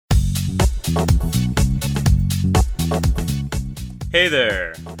Hey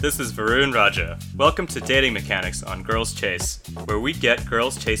there, this is Varun Raja. Welcome to Dating Mechanics on Girls Chase, where we get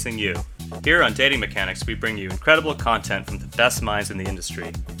girls chasing you. Here on Dating Mechanics, we bring you incredible content from the best minds in the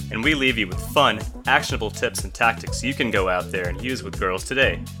industry, and we leave you with fun, actionable tips and tactics you can go out there and use with girls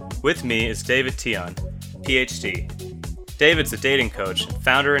today. With me is David Tian, PhD. David's a dating coach,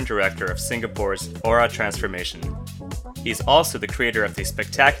 founder and director of Singapore's Aura Transformation. He's also the creator of the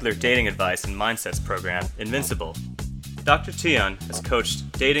spectacular dating advice and mindsets program, Invincible. Dr. Tian has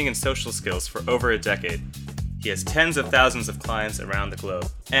coached dating and social skills for over a decade. He has tens of thousands of clients around the globe,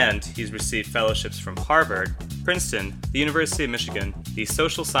 and he's received fellowships from Harvard, Princeton, the University of Michigan, the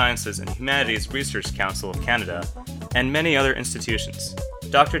Social Sciences and Humanities Research Council of Canada, and many other institutions.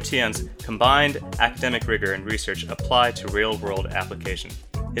 Dr. Tian's combined academic rigor and research apply to real-world application.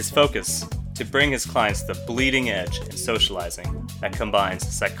 His focus: to bring his clients the bleeding edge in socializing that combines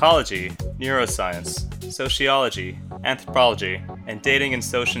psychology, neuroscience, sociology, anthropology, and dating and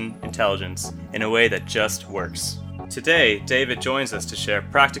social intelligence in a way that just works. Today, David joins us to share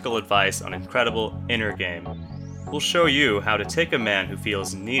practical advice on incredible inner game. We'll show you how to take a man who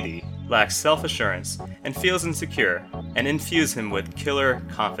feels needy, lacks self-assurance, and feels insecure, and infuse him with killer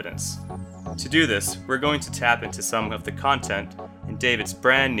confidence. To do this, we're going to tap into some of the content in David's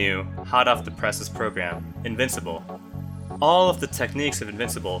brand new, hot off the presses program, Invincible. All of the techniques of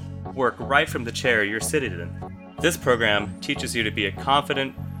Invincible work right from the chair you're seated in. This program teaches you to be a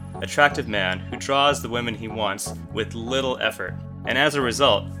confident, attractive man who draws the women he wants with little effort. And as a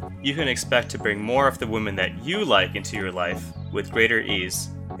result, you can expect to bring more of the women that you like into your life with greater ease.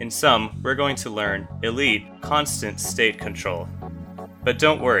 In sum, we're going to learn elite, constant state control. But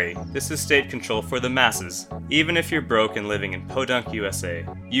don't worry, this is state control for the masses. Even if you're broke and living in Podunk, USA,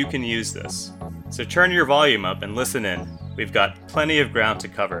 you can use this. So turn your volume up and listen in. We've got plenty of ground to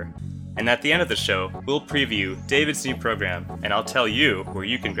cover. And at the end of the show, we'll preview David's new program, and I'll tell you where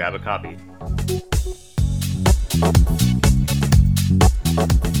you can grab a copy.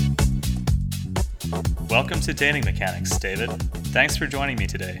 Welcome to Dating Mechanics, David. Thanks for joining me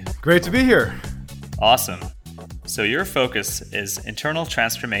today. Great to be here. Awesome. So your focus is internal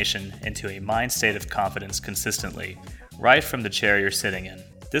transformation into a mind state of confidence consistently, right from the chair you're sitting in.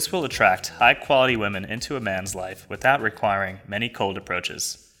 This will attract high-quality women into a man's life without requiring many cold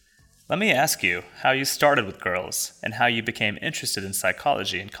approaches. Let me ask you how you started with girls and how you became interested in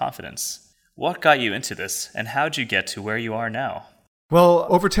psychology and confidence. What got you into this, and how'd you get to where you are now? Well,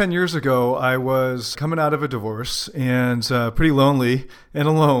 over 10 years ago, I was coming out of a divorce and pretty lonely and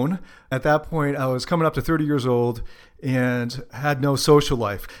alone. At that point, I was coming up to 30 years old and had no social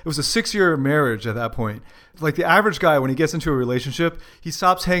life. It was a 6-year marriage at that point. Like the average guy, when he gets into a relationship, he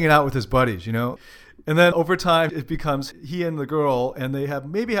stops hanging out with his buddies, you know? And then over time, it becomes he and the girl, and they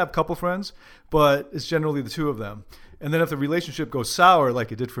maybe have a couple friends, but it's generally the two of them. And then if the relationship goes sour,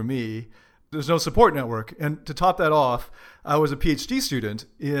 like it did for me, there's no support network. And to top that off, I was a PhD student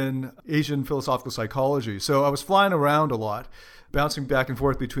in Asian philosophical psychology. So I was flying around a lot, bouncing back and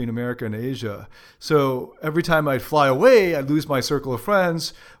forth between America and Asia. So every time I'd fly away, I'd lose my circle of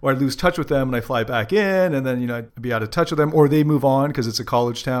friends, or I'd lose touch with them and I fly back in, and then, I'd be out of touch with them, or they move on because it's a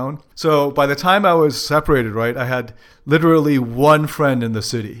college town. So by the time I was separated, right, I had literally one friend in the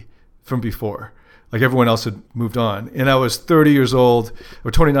city from before. Like everyone else had moved on. And I was 30 years old,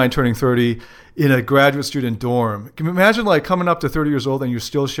 or 29 turning 30, in a graduate student dorm. Can you imagine like coming up to 30 years old and you're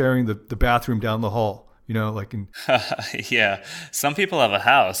still sharing the bathroom down the hall? Yeah, some people have a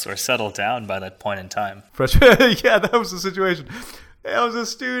house or settle down by that point in time. Yeah, that was the situation. I was a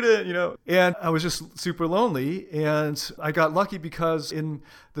student, and I was just super lonely. And I got lucky because in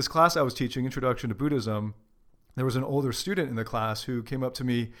this class I was teaching, Introduction to Buddhism, there was an older student in the class who came up to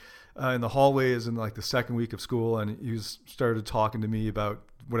me in the hallways in like the second week of school, and he started talking to me about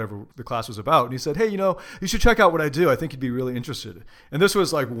whatever the class was about. And he said, hey, you should check out what I do. I think you'd be really interested. And this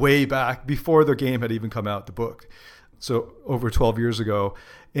was like way back before the game had even come out, the book. So over 12 years ago.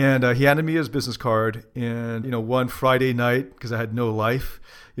 And he handed me his business card. And, one Friday night, because I had no life,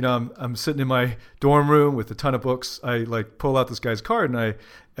 I'm sitting in my dorm room with a ton of books. I like pull out this guy's card and I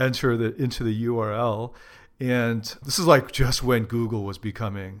enter into the URL. And this is like just when Google was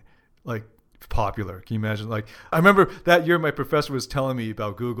becoming like popular. Can you imagine? Like, I remember that year my professor was telling me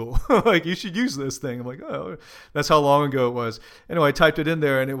about Google. Like, you should use this thing. I'm like, oh, that's how long ago it was. Anyway, I typed it in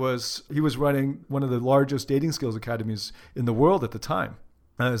there, and he was running one of the largest dating skills academies in the world at the time.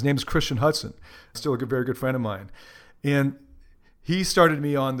 His name is Christian Hudson, still a very good friend of mine. And he started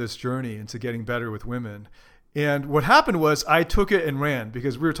me on this journey into getting better with women. And what happened was I took it and ran,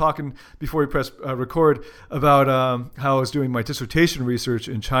 because we were talking before we pressed record about how I was doing my dissertation research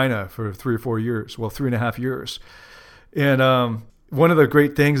in China for 3 or 4 years, well, 3.5 years. And one of the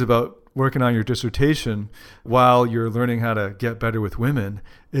great things about working on your dissertation while you're learning how to get better with women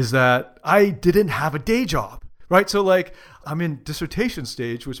is that I didn't have a day job, right? So like I'm in dissertation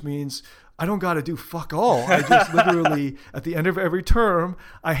stage, which means I don't got to do fuck all. I just literally, at the end of every term,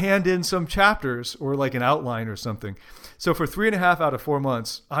 I hand in some chapters or like an outline or something. So for 3.5 out of 4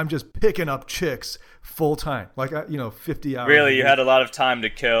 months, I'm just picking up chicks full time, like, 50 hours. Really, you had a lot of time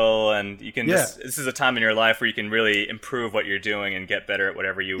to kill, and you can this is a time in your life where you can really improve what you're doing and get better at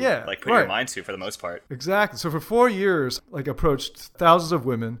whatever you put your mind to for the most part. Exactly. So for 4 years, like approached thousands of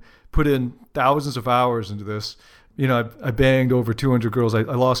women, put in thousands of hours into this. I banged over 200 girls. I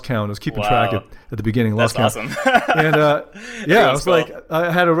lost count. I was keeping track at the beginning. Lost That's count. Awesome. And I was like,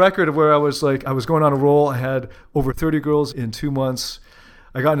 I had a record of where I was going on a roll. I had over 30 girls in 2 months.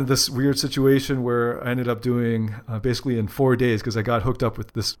 I got into this weird situation where I ended up doing basically in 4 days, because I got hooked up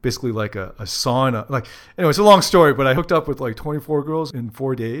with this basically like a sauna. Anyway, it's a long story, but I hooked up with like 24 girls in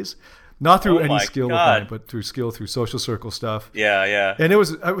 4 days. Not through any skill of mine, but through social circle stuff. Yeah. And it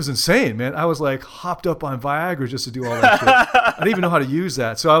was insane, man. I was like hopped up on Viagra just to do all that shit. I didn't even know how to use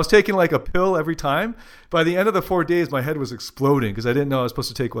that. So I was taking like a pill every time. By the end of the 4 days, my head was exploding because I didn't know I was supposed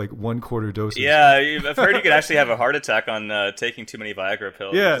to take like 1/4 doses. Yeah, I've heard you could actually have a heart attack on taking too many Viagra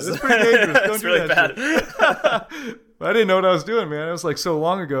pills. Yeah, that's pretty dangerous. Don't it's do really that bad. But I didn't know what I was doing, man. It was like so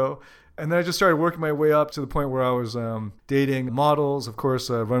long ago. And then I just started working my way up to the point where I was dating models, of course,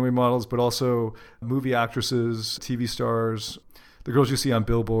 runway models, but also movie actresses, TV stars, the girls you see on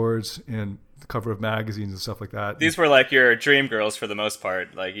billboards and the cover of magazines and stuff like that. These were like your dream girls for the most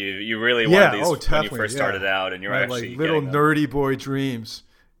part. Like you really wanted these when you first started out, and you were actually like little nerdy boy dreams.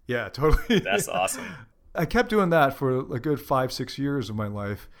 Yeah, totally. That's awesome. I kept doing that for a good 5-6 years of my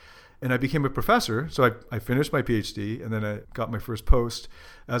life. And I became a professor. So I finished my PhD, and then I got my first post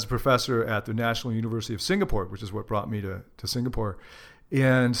as a professor at the National University of Singapore, which is what brought me to Singapore.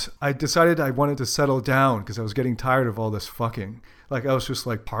 And I decided I wanted to settle down because I was getting tired of all this fucking. Like I was just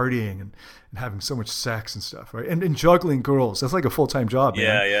like partying and having so much sex and stuff, right? And juggling girls. That's like a full-time job,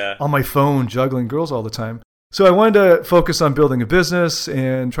 man. Yeah. On my phone, juggling girls all the time. So I wanted to focus on building a business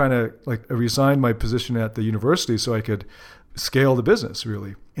and trying to resign my position at the university so I could scale the business,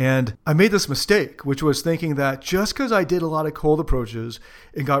 really. And I made this mistake, which was thinking that just because I did a lot of cold approaches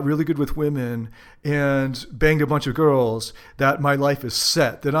and got really good with women and banged a bunch of girls, that my life is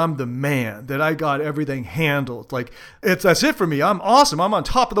set, that I'm the man, that I got everything handled. Like, that's it for me. I'm awesome. I'm on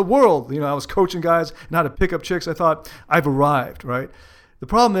top of the world. I was coaching guys on how to pick up chicks. I thought I've arrived, right? The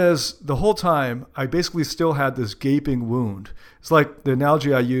problem is the whole time I basically still had this gaping wound. It's like the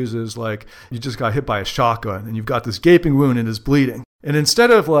analogy I use is like you just got hit by a shotgun and you've got this gaping wound and it's bleeding. And instead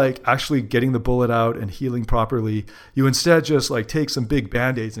of like actually getting the bullet out and healing properly, you instead just like take some big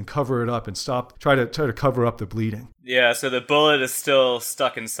Band-Aids and cover it up and try to cover up the bleeding. Yeah, so the bullet is still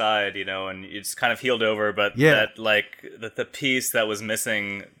stuck inside, and it's kind of healed over, but that the piece that was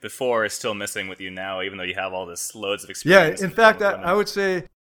missing before is still missing with you now, even though you have all this loads of experience. Yeah, in fact, I would say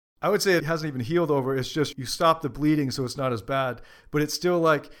it hasn't even healed over. It's just you stop the bleeding so it's not as bad, but it's still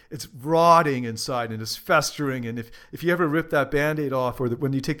like it's rotting inside and it's festering. And if you ever rip that Band-Aid off, or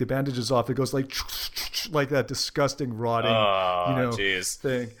when you take the bandages off, it goes like that disgusting rotting,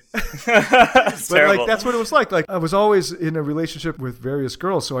 thing. But terrible. Like that's what it was like. Like I was always in a relationship with various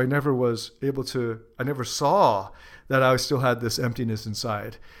girls, so I never saw that I still had this emptiness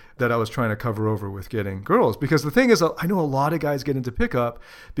inside that I was trying to cover over with getting girls. Because the thing is, I know a lot of guys get into pickup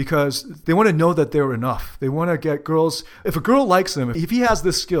because they want to know that they're enough. They want to get girls. If a girl likes him, if he has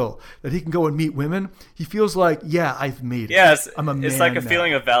this skill that he can go and meet women, he feels like, yeah, I've made it. Yes, I'm a man. It's like a now.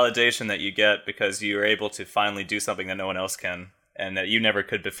 feeling of validation that you get because you're able to finally do something that no one else can and that you never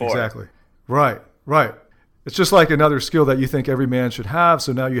could before. Exactly. Right. It's just like another skill that you think every man should have.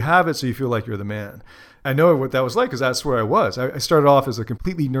 So now you have it, so you feel like you're the man. I know what that was like because that's where I was. I started off as a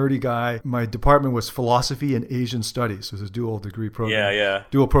completely nerdy guy. My department was philosophy and Asian studies. It was a dual degree program. Yeah.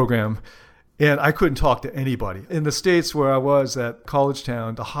 Dual program. And I couldn't talk to anybody. In the States where I was at College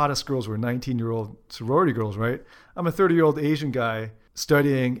Town, the hottest girls were 19-year-old sorority girls, right? I'm a 30-year-old Asian guy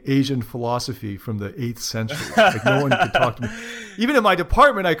studying Asian philosophy from the 8th century. Like no one could talk to me. Even in my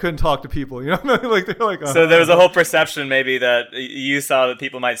department, I couldn't talk to people. Like they're like. So there was a whole perception maybe that you saw that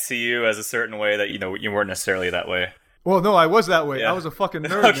people might see you as a certain way that you weren't necessarily that way. Well, no, I was that way. Yeah. I was a fucking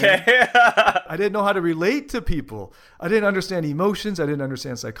nerd. Okay. I didn't know how to relate to people. I didn't understand emotions. I didn't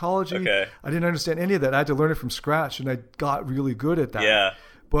understand psychology. Okay. I didn't understand any of that. I had to learn it from scratch, and I got really good at that. Yeah.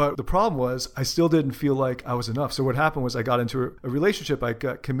 But the problem was I still didn't feel like I was enough. So what happened was I got into a relationship. I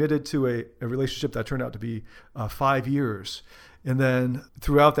got committed to a relationship that turned out to be 5 years. And then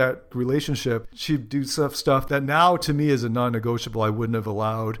throughout that relationship, she'd do stuff that now to me is a non-negotiable I wouldn't have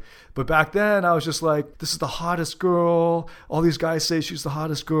allowed. But back then I was just like, this is the hottest girl. All these guys say she's the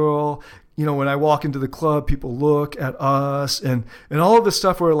hottest girl. You know, when I walk into the club, people look at us and all of this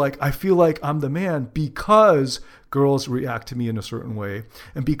stuff where like, I feel like I'm the man because girls react to me in a certain way.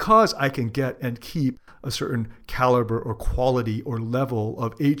 And because I can get and keep a certain caliber or quality or level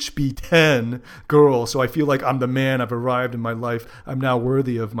of HB10 girl. So I feel like I'm the man. I've arrived in my life. I'm now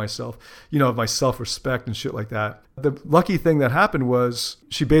worthy of myself, you know, of my self-respect and shit like that. The lucky thing that happened was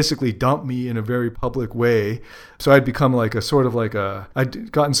she basically dumped me in a very public way. So I'd become like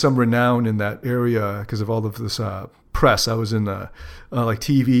I'd gotten some renown in that area because of all of this press. I was in like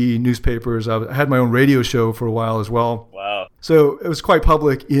TV, newspapers. I had my own radio show for a while as well. Wow. So it was quite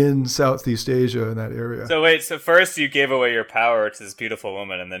public in Southeast Asia in that area. So wait, so first you gave away your power to this beautiful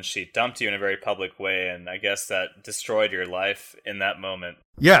woman, and then she dumped you in a very public way, and I guess that destroyed your life in that moment.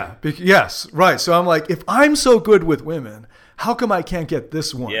 Yeah, yes, right. So I'm like, if I'm so good with women, how come I can't get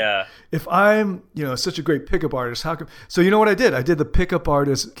this one? Yeah. If I'm, you know, such a great pickup artist, how come? So you know what I did? I did the pickup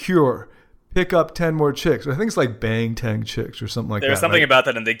artist cure. Pick up 10 more chicks. I think it's like bang 10 chicks or something like that. There was something about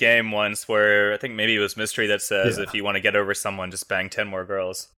that in the game once where I think maybe it was Mystery that says if you want to get over someone, just bang 10 more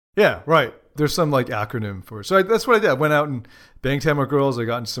girls. Yeah, right. There's some like acronym for it. So that's what I did. I went out and banged 10 more girls. I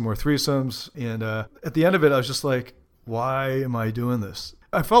got into some more threesomes. And at the end of it, I was just like, why am I doing this?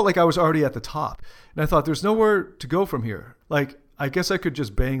 I felt like I was already at the top. And I thought there's nowhere to go from here. Like, I guess I could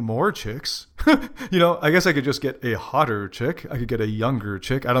just bang more chicks. You know, I guess I could just get a hotter chick. I could get a younger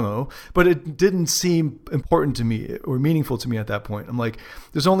chick. I don't know. But it didn't seem important to me or meaningful to me at that point. I'm like,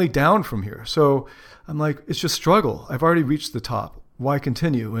 there's only down from here. So I'm like, it's just struggle. I've already reached the top. Why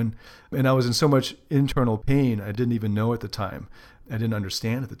continue? And I was in so much internal pain. I didn't even know at the time. I didn't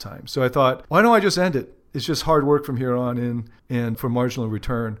understand at the time. So I thought, why don't I just end it? It's just hard work from here on in and for marginal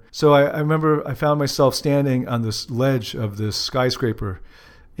return. So I remember I found myself standing on this ledge of this skyscraper,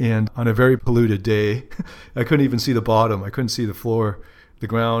 and on a very polluted day, I couldn't even see the bottom. I couldn't see the floor, the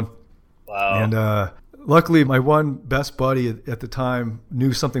ground. Wow. And luckily, my one best buddy at the time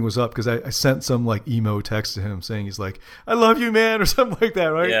knew something was up because I sent some like emo text to him saying he's like, I love you, man, or something like that,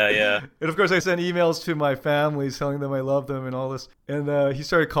 right? Yeah, yeah. And of course, I sent emails to my family telling them I love them and all this. And he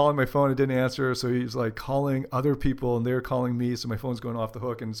started calling my phone and didn't answer. So he was like calling other people and they're calling me. So my phone's going off the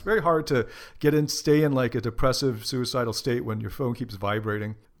hook. And it's very hard to stay in like a depressive, suicidal state when your phone keeps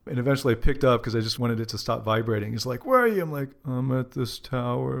vibrating. And eventually I picked up because I just wanted it to stop vibrating. He's like, where are you? I'm like, I'm at this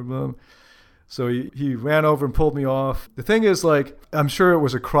tower. So he ran over and pulled me off. The thing is, like, I'm sure it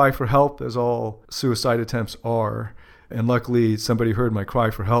was a cry for help, as all suicide attempts are. And luckily, somebody heard my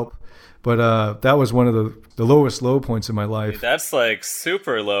cry for help. But that was one of the lowest low points in my life. That's like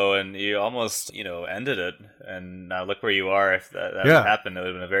super low, and you almost, ended it. And now look where you are. If that happened, it would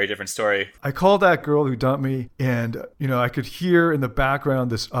have been a very different story. I called that girl who dumped me, and, I could hear in the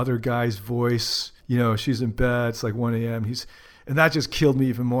background this other guy's voice. She's in bed. It's like 1 a.m. And that just killed me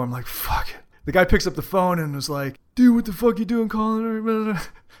even more. I'm like, fuck it. The guy picks up the phone and was like, dude, what the fuck you doing calling her?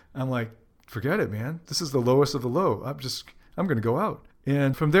 I'm like, forget it, man. This is the lowest of the low. I'm going to go out.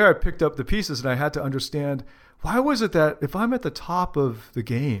 And from there, I picked up the pieces and I had to understand, why was it that if I'm at the top of the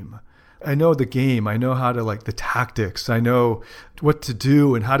game, I know the game, I know how to the tactics, I know what to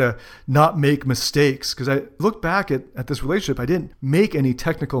do and how to not make mistakes. Because I look back at this relationship, I didn't make any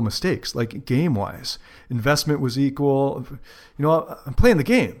technical mistakes, like game-wise. Investment was equal. I'm playing the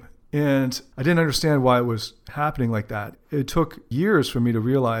game. And I didn't understand why it was happening like that. It took years for me to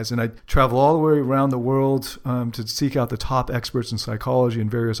realize, and I traveled all the way around the world to seek out the top experts in psychology and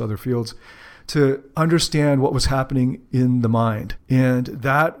various other fields to understand what was happening in the mind. And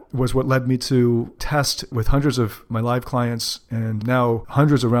that was what led me to test with hundreds of my live clients and now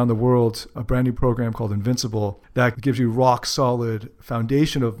hundreds around the world, a brand new program called Invincible that gives you rock solid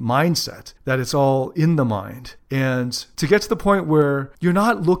foundation of mindset, that it's all in the mind. And to get to the point where you're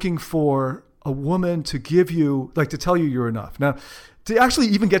not looking for a woman to give you, to tell you you're enough. Now, to actually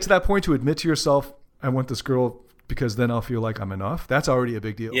even get to that point, to admit to yourself, I want this girl because then I'll feel like I'm enough. That's already a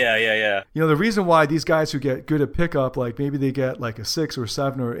big deal. Yeah. The reason why these guys who get good at pickup, maybe they get a 6 or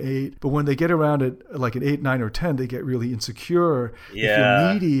 7 or 8, but when they get around at an 8, 9, or 10, they get really insecure. Yeah. They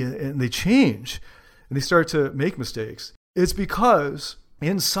feel needy and they change and they start to make mistakes. It's because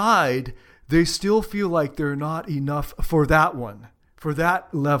inside they still feel like they're not enough for that one, for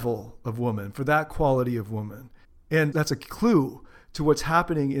that level of woman, for that quality of woman. And that's a clue to what's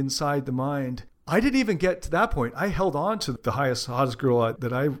happening inside the mind I didn't even get to that point. I held on to the hottest girl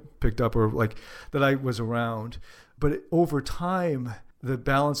that I picked up, or like that I was around. But over time, the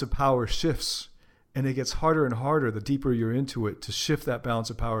balance of power shifts, and it gets harder and harder the deeper you're into it to shift that balance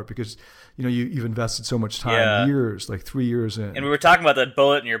of power, because you've invested so much time, years, like 3 years in. And we were talking about that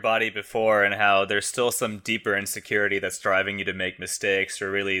bullet in your body before, and how there's still some deeper insecurity that's driving you to make mistakes or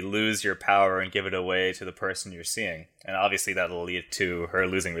really lose your power and give it away to the person you're seeing. And obviously that'll lead to her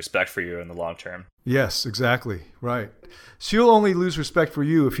losing respect for you in the long term. Yes, exactly. Right. She'll only lose respect for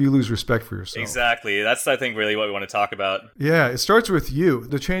you if you lose respect for yourself. Exactly. That's, I think, really what we want to talk about. Yeah, it starts with you.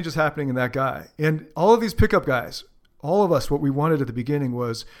 The change is happening in that guy. And all of these pickup guys, all of us, what we wanted at the beginning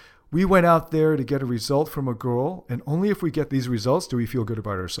was we went out there to get a result from a girl, and only if we get these results do we feel good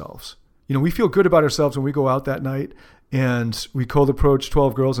about ourselves. We feel good about ourselves when we go out that night and we cold approach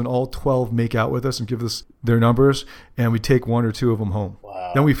 12 girls and all 12 make out with us and give us their numbers, and we take 1 or 2 of them home.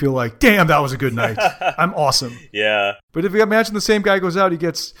 Wow. Then we feel like, damn, that was a good night. I'm awesome. Yeah. But if you imagine the same guy goes out,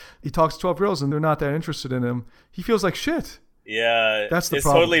 he talks to 12 girls and they're not that interested in him, he feels like shit. Yeah. That's the it's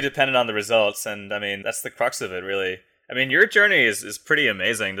problem. Totally dependent on the results. And I mean, that's the crux of it, really. I mean, your journey is pretty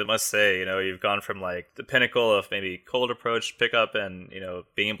amazing, I must say. You've gone from like the pinnacle of maybe cold approach pickup and,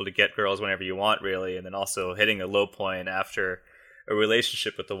 being able to get girls whenever you want, really. And then also hitting a low point after a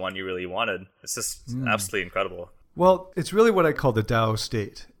relationship with the one you really wanted. It's just absolutely incredible. Well, it's really what I call the Tao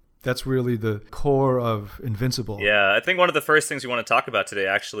state. That's really the core of Invincible. Yeah, I think one of the first things we want to talk about today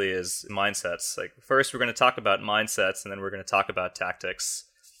actually is mindsets. Like, first we're going to talk about mindsets, and then we're going to talk about tactics.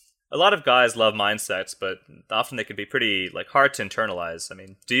 A lot of guys love mindsets, but often they can be pretty hard to internalize. I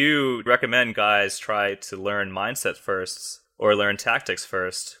mean, do you recommend guys try to learn mindset first or learn tactics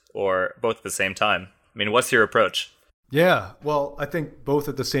first, or both at the same time? I mean, what's your approach? Yeah, well, I think both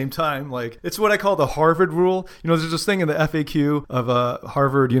at the same time. It's what I call the Harvard rule. There's this thing in the FAQ of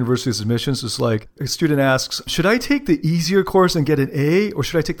Harvard University's admissions. It's like a student asks, should I take the easier course and get an A, or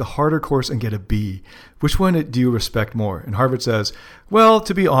should I take the harder course and get a B? Which one do you respect more? And Harvard says, well,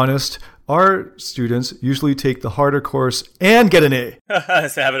 to be honest, our students usually take the harder course and get an A.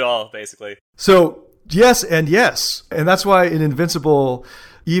 So have it all, basically. So yes and yes. And that's why in Invincible,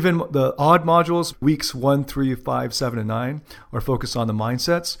 even the odd modules, weeks 1, 3, 5, 7, and 9 are focused on the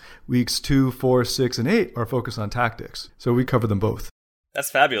mindsets. Weeks 2, 4, 6, and 8 are focused on tactics. So we cover them both.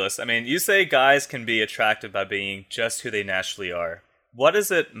 That's fabulous. I mean, you say guys can be attractive by being just who they naturally are. What is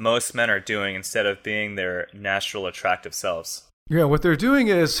it most men are doing instead of being their natural attractive selves? Yeah, what they're doing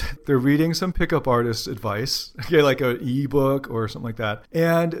is they're reading some pickup artist advice, like an ebook or something like that,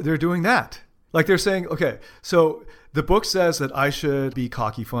 and they're doing that. Like they're saying, okay, so the book says that I should be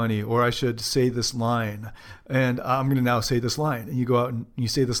cocky funny, or I should say this line, and I'm going to now say this line. And you go out and you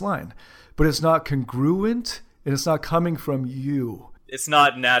say this line, but it's not congruent and it's not coming from you. It's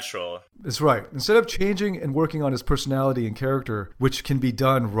not natural. That's right. Instead of changing and working on his personality and character, which can be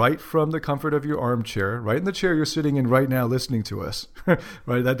done right from the comfort of your armchair, right in the chair you're sitting in right now listening to us,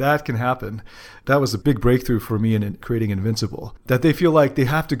 right? That can happen. That was a big breakthrough for me in creating Invincible. That they feel like they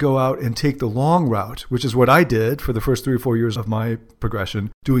have to go out and take the long route, which is what I did for the first 3 or 4 years of my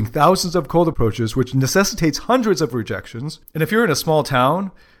progression, doing thousands of cold approaches, which necessitates hundreds of rejections. And if you're in a small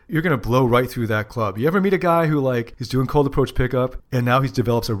town, you're going to blow right through that club. You ever meet a guy who he's doing cold approach pickup and now he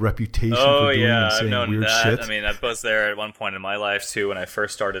develops a reputation for doing and saying weird shit? I mean, I was there at one point in my life too when I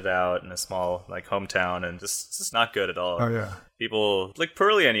first started out in a small hometown, and just not good at all. Oh yeah. People look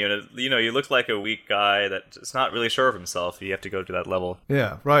poorly on you, and you look like a weak guy that's not really sure of himself. You have to go to that level.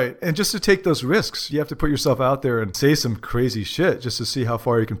 Yeah, right. And just to take those risks, you have to put yourself out there and say some crazy shit just to see how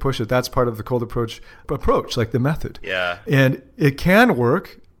far you can push it. That's part of the cold approach, like the method. Yeah. And it can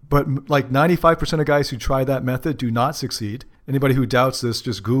work. But 95% of guys who try that method do not succeed. Anybody who doubts this,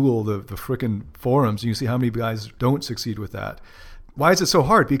 just Google the frickin' forums and you see how many guys don't succeed with that. Why is it so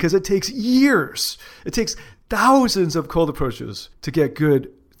hard? Because it takes years. It takes thousands of cold approaches to get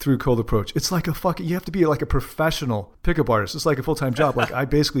good through cold approach. It's like you have to be like a professional pickup artist. It's like a full-time job. I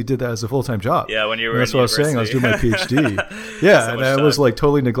basically did that as a full-time job. Yeah, when you were that's in what I was saying. I was doing my PhD. Yeah, so and I was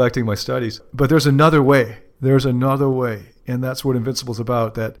totally neglecting my studies. But there's another way. There's another way. And that's what Invincible's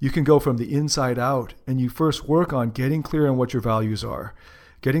about, that you can go from the inside out and you first work on getting clear on what your values are,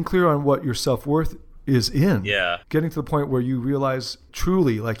 getting clear on what your self-worth is in. Yeah. Getting to the point where you realize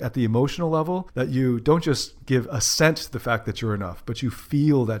truly, at the emotional level, that you don't just give assent to the fact that you're enough, but you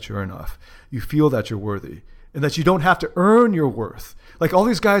feel that you're enough. You feel that you're worthy and that you don't have to earn your worth. All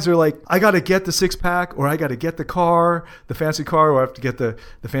these guys are I got to get the 6-pack, or I got to get the car, the fancy car, or I have to get the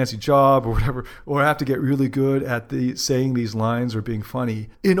fancy job or whatever, or I have to get really good at saying these lines or being funny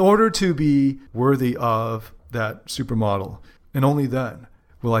in order to be worthy of that supermodel. And only then.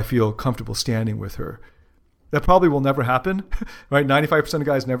 will I feel comfortable standing with her. That probably will never happen, right? 95% of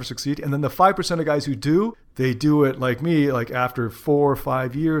guys never succeed. And then the 5% of guys who do, they do it like me, like after 4 or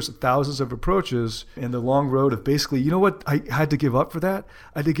 5 years, thousands of approaches, and the long road of basically, you know what I had to give up for that?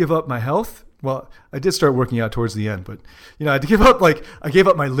 I had to give up my health. Well, I did start working out towards the end, but I had to give up, I gave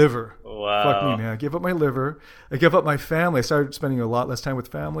up my liver. Wow. Fuck me, man. I gave up my liver. I gave up my family. I started spending a lot less time with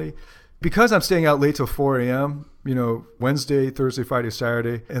family. Because I'm staying out late till 4 a.m., Wednesday, Thursday, Friday,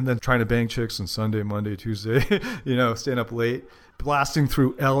 Saturday, and then trying to bang chicks on Sunday, Monday, Tuesday, staying up late, blasting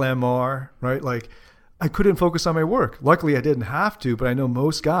through LMR, right? I couldn't focus on my work. Luckily, I didn't have to, but I know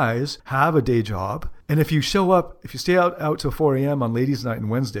most guys have a day job. And if you stay out till 4 a.m. on ladies' night on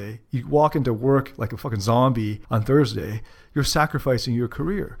Wednesday, you walk into work like a fucking zombie on Thursday, you're sacrificing your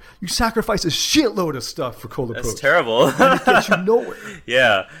career. You sacrifice a shitload of stuff for cold approach. That's terrible. And it gets you nowhere.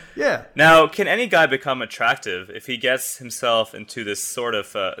 Yeah. Yeah. Now, can any guy become attractive if he gets himself into this sort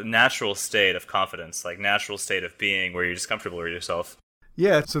of natural state of confidence, like natural state of being where you're just comfortable with yourself?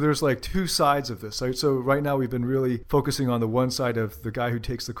 Yeah, so there's two sides of this. So right now we've been really focusing on the one side of the guy who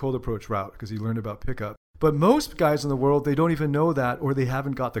takes the cold approach route because he learned about pickup. But most guys in the world, they don't even know that, or they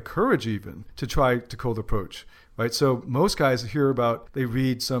haven't got the courage even to try to cold approach, right? So most guys they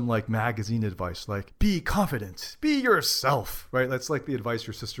read some magazine advice, like be confident, be yourself, right? That's like the advice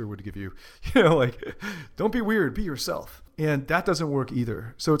your sister would give you, don't be weird, be yourself. And that doesn't work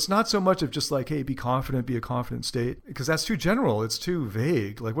either. So it's not so much of just hey, be confident, be a confident state, because that's too general. It's too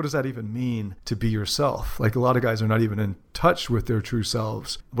vague. What does that even mean to be yourself? A lot of guys are not even in touch with their true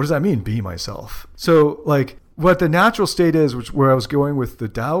selves. What does that mean, be myself? So what the natural state is, where I was going with the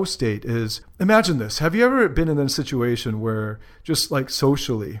Tao state is, imagine this. Have you ever been in a situation where just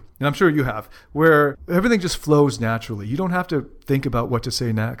socially, and I'm sure you have, where everything just flows naturally? You don't have to think about what to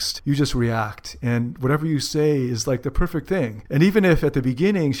say next. You just react. And whatever you say is the perfect thing. And even if at the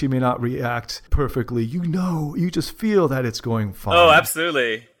beginning she may not react perfectly, you just feel that it's going fine. Oh,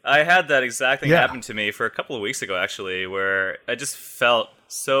 absolutely. I had that exact thing happen to me for a couple of weeks ago, actually, where I just felt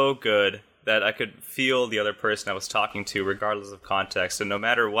so good that I could feel the other person I was talking to regardless of context. And no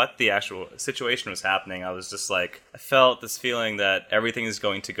matter what the actual situation was happening, I was just I felt this feeling that everything is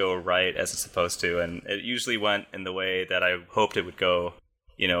going to go right as it's supposed to. And it usually went in the way that I hoped it would go,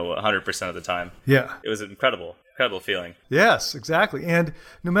 100% of the time. Yeah. It was incredible feeling. Yes, exactly. And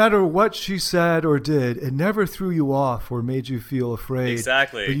no matter what she said or did, it never threw you off or made you feel afraid.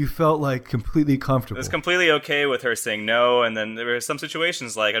 Exactly. But you felt completely comfortable. It was completely okay with her saying no, and then there were some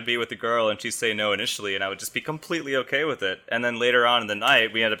situations I'd be with a girl and she'd say no initially, and I would just be completely okay with it. And then later on in the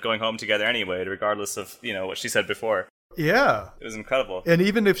night, we ended up going home together anyway, regardless of, what she said before. Yeah. It was incredible. And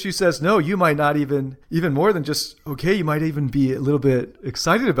even if she says no, you might not even more than just okay, you might even be a little bit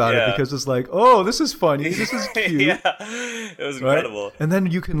excited about it because it's oh, this is funny, this is cute. Yeah, it was incredible. Right? And then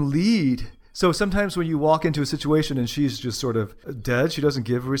you can lead. So sometimes when you walk into a situation and she's just sort of dead, she doesn't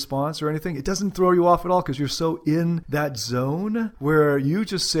give a response or anything, it doesn't throw you off at all because you're so in that zone where you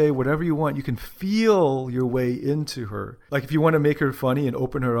just say whatever you want. You can feel your way into her. If you want to make her funny and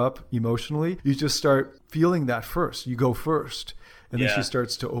open her up emotionally, you just start feeling that first. You go first, and then she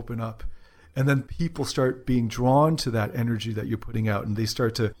starts to open up. And then people start being drawn to that energy that you're putting out, and they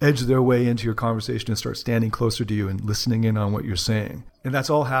start to edge their way into your conversation and start standing closer to you and listening in on what you're saying. And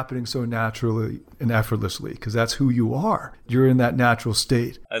that's all happening so naturally and effortlessly because that's who you are. You're in that natural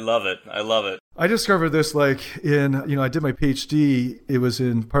state. I love it. I discovered this I did my PhD. It was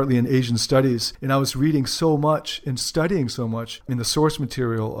partly in Asian studies, and I was reading so much and studying so much in the source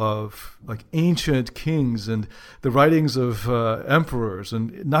material of ancient kings and the writings of emperors,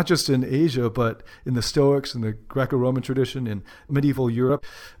 and not just in Asia, but in the Stoics and the Greco-Roman tradition in medieval Europe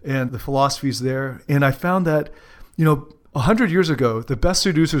and the philosophies there. And I found that, 100 years ago, the best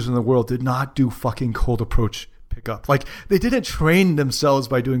seducers in the world did not do fucking cold approach pickup. They didn't train themselves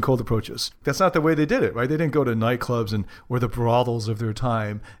by doing cold approaches. That's not the way they did it, right? They didn't go to nightclubs or the brothels of their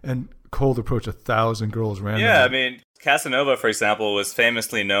time and cold approach 1,000 girls randomly. Yeah, Casanova, for example, was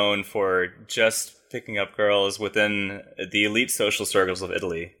famously known for just picking up girls within the elite social circles of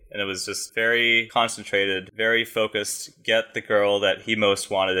Italy. And it was just very concentrated, very focused, get the girl that he most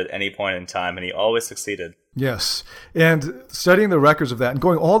wanted at any point in time, and he always succeeded. Yes. And studying the records of that and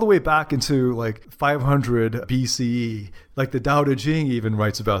going all the way back into 500 BCE, the Tao Te Ching even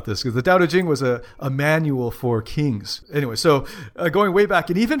writes about this because the Tao Te Ching was a manual for kings. Anyway, so going way back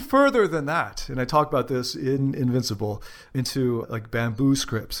and even further than that, and I talk about this in Invincible, into bamboo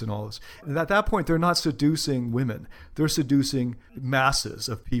scripts and all this. And at that point, they're not seducing women. They're seducing masses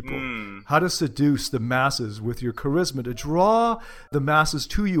of people. How to seduce the masses with your charisma, to draw the masses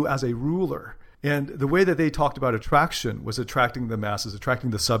to you as a ruler. And the way that they talked about attraction was attracting the masses,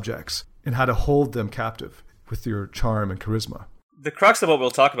 attracting the subjects, and how to hold them captive with your charm and charisma. The crux of what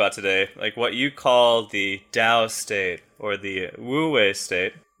we'll talk about today, like what you call the Tao state or the Wu Wei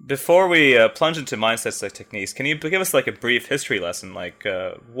state. Before we plunge into mindsets like techniques, can you give us like a brief history lesson? Like,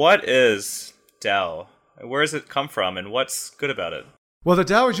 what is Tao? Where does it come from, and what's good about it? Well, the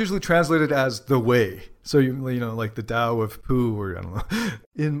Tao is usually translated as the way. So, you know, like the Tao of Pooh, or I don't know.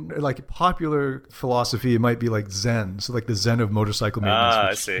 In like popular philosophy, it might be like Zen. So like the Zen of motorcycle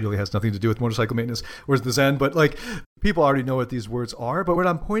maintenance, which really has nothing to do with motorcycle maintenance. Whereas the Zen, but like people already know what these words are. But what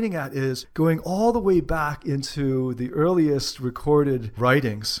I'm pointing at is going all the way back into the earliest recorded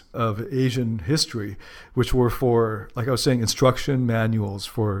writings of Asian history, which were for, like I was saying, instruction manuals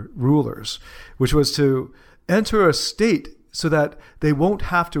for rulers, which was to enter a state so that they won't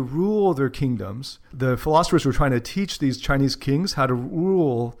have to rule their kingdoms. The philosophers were trying to teach these Chinese kings how to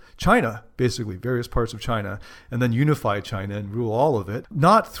rule China, basically, various parts of China, and then unify China and rule all of it,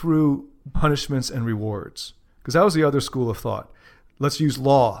 not through punishments and rewards. Because that was the other school of thought. Let's use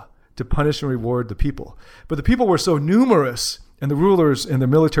law to punish and reward the people. But the people were so numerous, and the rulers and the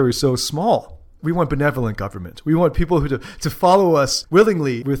military so small. We want benevolent government. We want people to follow us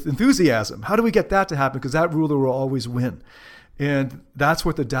willingly with enthusiasm. How do we get that to happen? Because that ruler will always win. And that's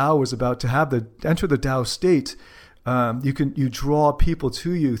what the Tao was about. To have enter the Tao state, you draw people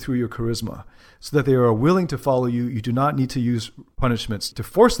to you through your charisma, so that they are willing to follow you. You do not need to use punishments to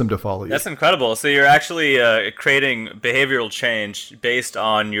force them to follow you. That's incredible. So you're actually creating behavioral change based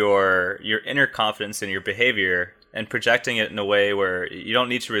on your inner confidence in your behavior, and projecting it in a way where you don't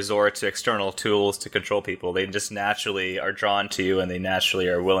need to resort to external tools to control people. They just naturally are drawn to you, and they naturally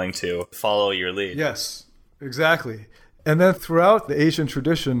are willing to follow your lead. Yes, exactly. And then throughout the Asian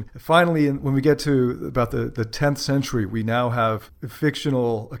tradition, finally, when we get to about the 10th century, we now have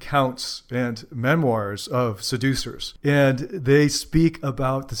fictional accounts and memoirs of seducers. And they speak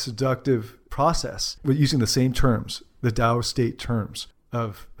about the seductive process using the same terms, the Tao state terms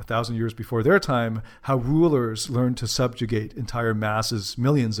of 1,000 years before their time, how rulers learned to subjugate entire masses,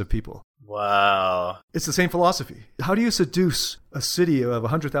 millions of people. Wow. It's the same philosophy. How do you seduce a city of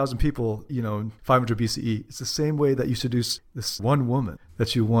 100,000 people, 500 BCE? It's the same way that you seduce this one woman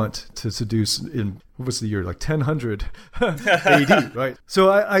that you want to seduce in, what was the year, like 1000 AD, right? So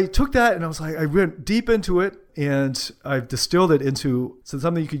I took that and I went deep into it, and I've distilled it into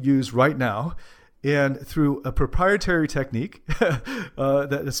something you could use right now. And through a proprietary technique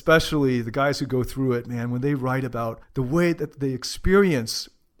that especially the guys who go through it, man, when they write about the way that they experience,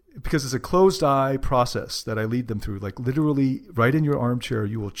 because it's a closed eye process that I lead them through, like literally right in your armchair,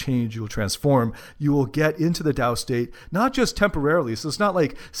 you will change, you will transform, you will get into the Tao state, not just temporarily. So it's not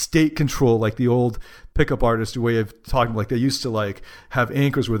like state control, like the old pickup artist way of talking, like they used to like have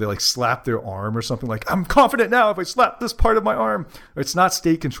anchors where they like slap their arm or something, like I'm confident now if I slap this part of my arm. It's not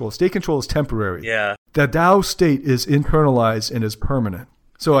state control. State control is temporary. Yeah. The Tao state is internalized and is permanent.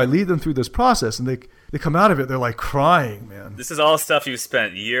 So I lead them through this process, and they come out of it, they're like crying, man. This is all stuff you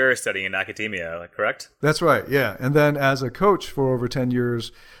spent years studying in academia, correct? That's right, yeah. And then as a coach for over 10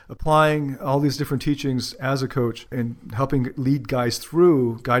 years, applying all these different teachings as a coach and helping lead guys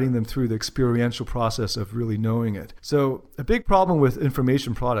through, guiding them through the experiential process of really knowing it. So a big problem with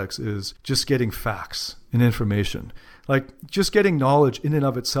information products is just getting facts and information. Like just getting knowledge in and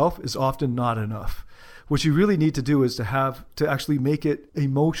of itself is often not enough. What you really need to do is to actually make it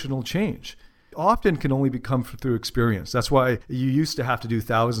emotional change. Often can only become through experience. That's why you used to have to do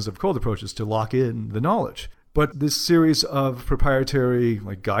thousands of cold approaches to lock in the knowledge. But this series of proprietary,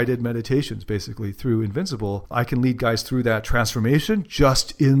 like guided meditations, basically through Invincible, I can lead guys through that transformation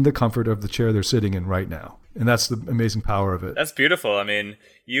just in the comfort of the chair they're sitting in right now. And that's the amazing power of it. That's beautiful. I mean,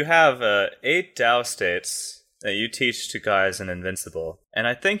 you have 8 Tao states that you teach to guys in Invincible. And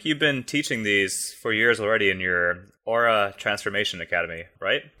I think you've been teaching these for years already in your Aura Transformation Academy,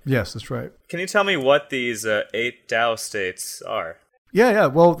 right? Yes, that's right. Can you tell me what these 8 Tao states are? Yeah.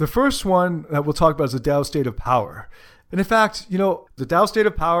 Well, the first one that we'll talk about is the Tao state of power. And in fact, the Tao state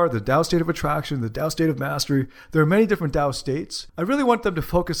of power, the Tao state of attraction, the Tao state of mastery, there are many different Tao states. I really want them to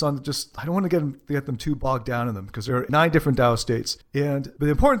focus on I don't want to get them too bogged down in them because there are 9 different Tao states. But the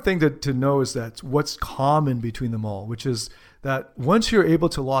important thing to know is that what's common between them all, which is that once you're able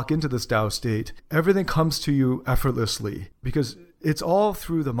to lock into this Tao state, everything comes to you effortlessly because it's all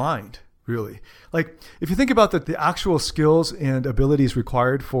through the mind. really. Like, if you think about the actual skills and abilities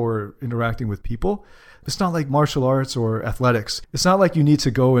required for interacting with people, it's not like martial arts or athletics. It's not like you need to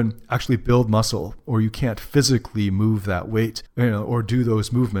go and actually build muscle, or you can't physically move that weight, or do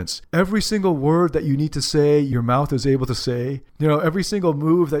those movements. Every single word that you need to say, your mouth is able to say. Every single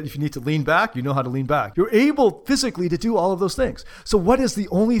move that if you need to lean back, you know how to lean back. You're able physically to do all of those things. So what is the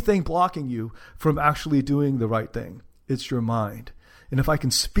only thing blocking you from actually doing the right thing? It's your mind. And if I can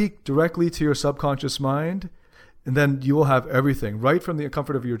speak directly to your subconscious mind, and then you will have everything right from the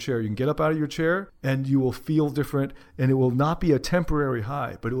comfort of your chair. You can get up out of your chair and you will feel different, and it will not be a temporary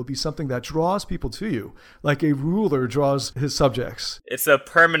high, but it will be something that draws people to you, like a ruler draws his subjects. It's a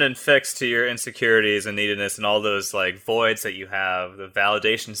permanent fix to your insecurities and neediness and all those like voids that you have, the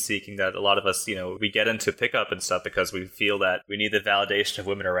validation seeking that a lot of us, we get into pickup and stuff because we feel that we need the validation of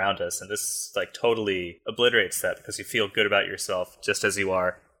women around us. And this like totally obliterates that because you feel good about yourself just as you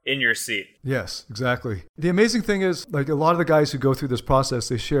are in your seat. Yes, exactly. The amazing thing is, like, a lot of the guys who go through this process,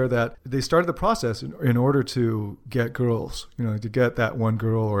 they share that they started the process in order to get girls, to get that one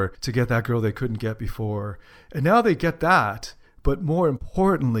girl or to get that girl they couldn't get before. And now they get that, but more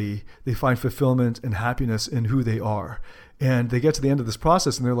importantly, they find fulfillment and happiness in who they are. And they get to the end of this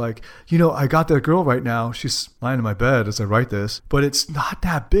process and they're like, I got that girl right now. She's lying in my bed as I write this, but it's not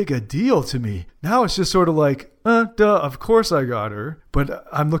that big a deal to me. Now it's just sort of like, duh, of course I got her. But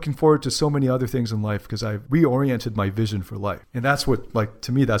I'm looking forward to so many other things in life because I've reoriented my vision for life. And that's what,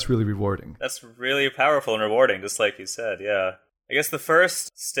 to me, that's really rewarding. That's really powerful and rewarding, just like you said, yeah. I guess the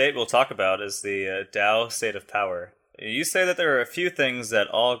first state we'll talk about is the Tao state of power. You say that there are a few things that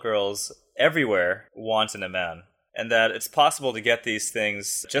all girls everywhere want in a man, and that it's possible to get these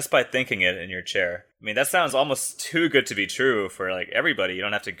things just by thinking it in your chair. I mean, that sounds almost too good to be true for like everybody. You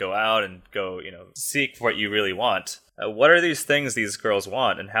don't have to go out and go, seek what you really want. What are these things these girls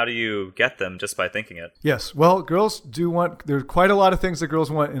want, and how do you get them just by thinking it? Yes, well, girls do want, there's quite a lot of things that girls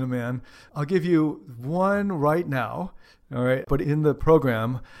want in a man. I'll give you one right now. All right. But in the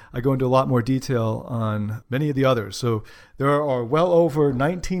program, I go into a lot more detail on many of the others. So there are well over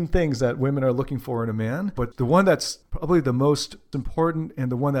 19 things that women are looking for in a man. But the one that's probably the most important and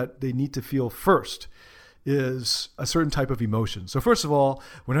the one that they need to feel first is a certain type of emotion. So first of all,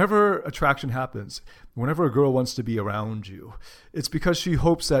 whenever attraction happens, whenever a girl wants to be around you, it's because she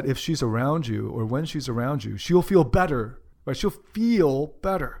hopes that if she's around you or when she's around you, she'll feel better, right? She'll feel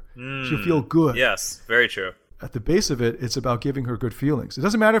better. She'll feel good. Yes, very true. At the base of it, it's about giving her good feelings. It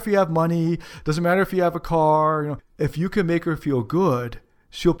doesn't matter if you have money. It doesn't matter if you have a car. If you can make her feel good,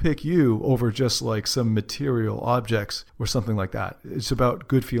 she'll pick you over just like some material objects or something like that. It's about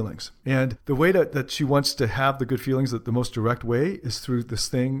good feelings. And the way that she wants to have the good feelings, that the most direct way is through this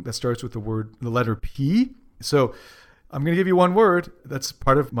thing that starts with the letter P. So I'm going to give you one word. That's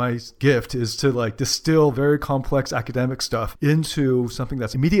part of my gift, is to like distill very complex academic stuff into something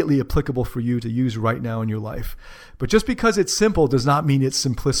that's immediately applicable for you to use right now in your life. But just because it's simple does not mean it's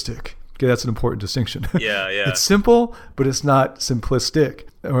simplistic. Okay, that's an important distinction. Yeah. It's simple, but it's not simplistic.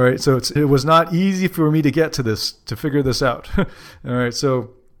 All right, so it was not easy for me to get to this, to figure this out. All right, so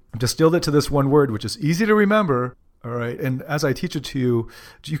I've distilled it to this one word, which is easy to remember. All right, and as I teach it to you,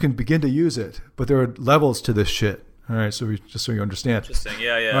 you can begin to use it. But there are levels to this shit. All right, so just so you understand. Interesting,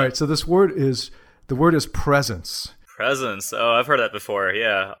 yeah. All right, so the word is presence. Presence. Oh, I've heard that before,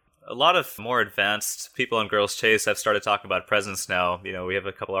 yeah. A lot of more advanced people on Girls Chase have started talking about presence now. We have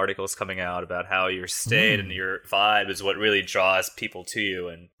a couple articles coming out about how your state and your vibe is what really draws people to you.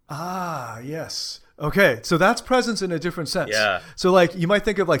 And yes. Okay, so that's presence in a different sense. Yeah. So like you might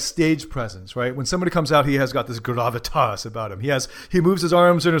think of like stage presence, right? When somebody comes out, he has got this gravitas about him. He moves his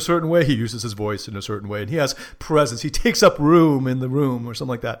arms in a certain way, he uses his voice in a certain way, and he has presence. He takes up room in the room or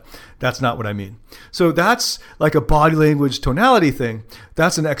something like that. That's not what I mean. So that's like a body language tonality thing.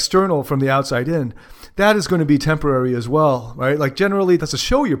 That's an external from the outside in. That is going to be temporary as well, right? Like generally that's a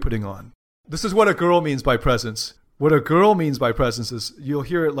show you're putting on. This is what a girl means by presence. What a girl means by presence is you'll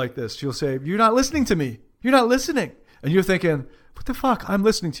hear it like this. She'll say, "You're not listening to me. You're not listening." And you're thinking, what the fuck? I'm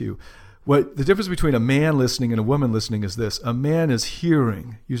listening to you. What the difference between a man listening and a woman listening is this. A man is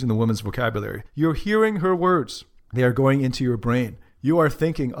hearing, using the woman's vocabulary. You're hearing her words. They are going into your brain. You are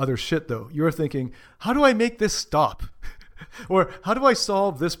thinking other shit though. You're thinking, how do I make this stop? Or how do I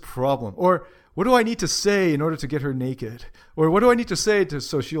solve this problem? Or what do I need to say in order to get her naked? Or what do I need to say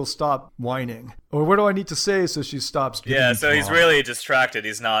so she'll stop whining? Or what do I need to say so she stops? Yeah, so he's really distracted.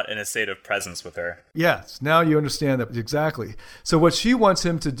 He's not in a state of presence with her. Yes, now you understand that exactly. So what she wants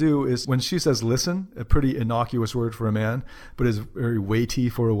him to do is when she says listen, a pretty innocuous word for a man, but is very weighty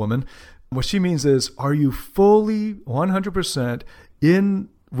for a woman. What she means is, are you fully 100% in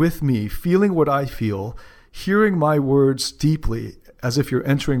with me, feeling what I feel, hearing my words deeply as if you're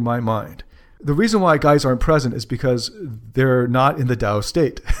entering my mind. The reason why guys aren't present is because they're not in the Tao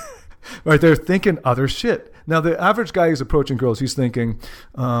state, right? They're thinking other shit. Now, the average guy who's approaching girls, he's thinking,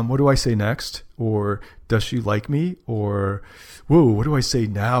 what do I say next? Or does she like me? Or, whoa, what do I say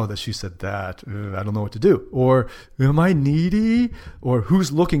now that she said that? I don't know what to do. Or, am I needy? Or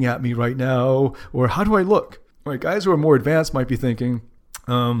who's looking at me right now? Or how do I look? Right? Guys who are more advanced might be thinking,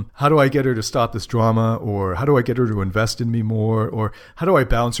 how do I get her to stop this drama? Or how do I get her to invest in me more? Or how do I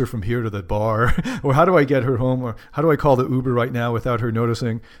bounce her from here to the bar? Or how do I get her home? Or how do I call the Uber right now without her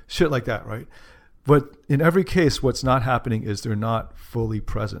noticing? Shit like that, right? But in every case, what's not happening is they're not fully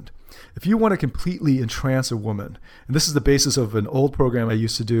present. If you want to completely entrance a woman, and this is the basis of an old program I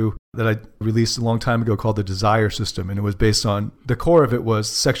used to do that I released a long time ago called the Desire System, and it was based on, the core of it was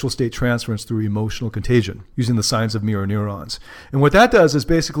sexual state transference through emotional contagion, using the science of mirror neurons. And what that does is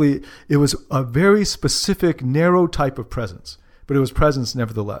basically, it was a very specific, narrow type of presence, but it was presence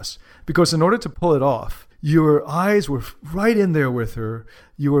nevertheless. Because in order to pull it off, your eyes were right in there with her.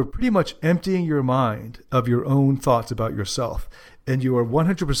 You were pretty much emptying your mind of your own thoughts about yourself. And you are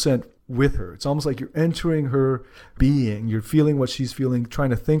 100% with her. It's almost like you're entering her being. You're feeling what she's feeling,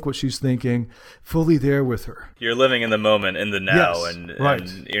 trying to think what she's thinking, fully there with her. You're living in the moment, in the now, Yes,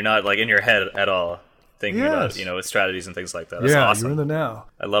 and you're not like in your head at all thinking about, strategies and things like that. That's awesome. You're in the now.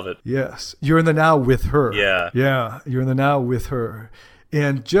 I love it. Yes. You're in the now with her. Yeah. Yeah. You're in the now with her.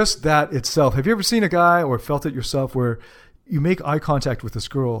 And just that itself, have you ever seen a guy or felt it yourself where you make eye contact with this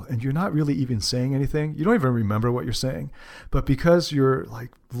girl and you're not really even saying anything? You don't even remember what you're saying. But because you're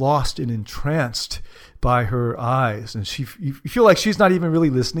like lost and entranced by her eyes, and you feel like she's not even really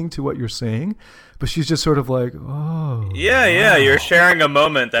listening to what you're saying, but she's just sort of like, oh. Yeah, you're sharing a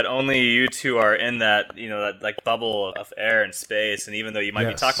moment that only you two are in, that, that like bubble of air and space. And even though you might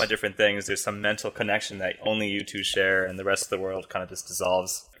be talking about different things, there's some mental connection that only you two share, and the rest of the world kind of just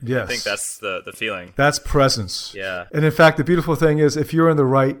dissolves. Yes. I think that's the feeling. That's presence. Yeah. And in fact, the beautiful thing is, if you're in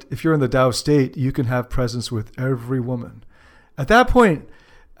the Tao state, you can have presence with every woman. At that point,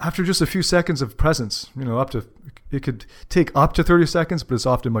 after just a few seconds of presence, it could take up to 30 seconds, but it's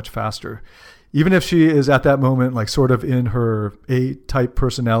often much faster. Even if she is at that moment, like sort of in her A-type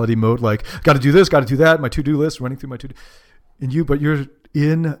personality mode, like, got to do this, got to do that, my to-do list, running through my to-do. But you're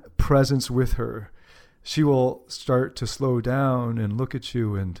in presence with her. She will start to slow down and look at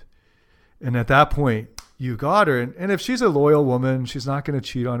you. And at that point, you got her. And if she's a loyal woman, she's not going to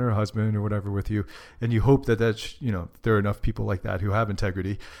cheat on her husband or whatever with you. And you hope that there are enough people like that who have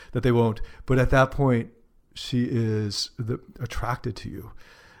integrity that they won't. But at that point, she is attracted to you.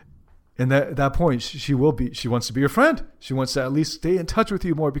 And at that point, she wants to be your friend. She wants to at least stay in touch with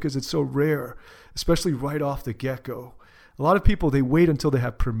you more, because it's so rare, especially right off the get-go. A lot of people, they wait until they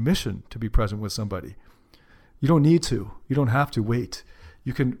have permission to be present with somebody. You don't need to. You don't have to wait.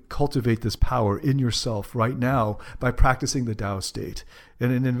 You can cultivate this power in yourself right now by practicing the Tao state.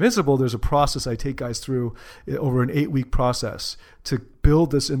 And in Invincible, there's a process I take guys through over an 8-week process to build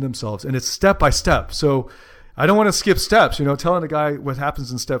this in themselves. And it's step by step. So I don't want to skip steps. Telling a guy what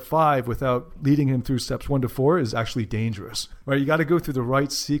happens in step 5 without leading him through steps 1 to 4 is actually dangerous. Right? You got to go through the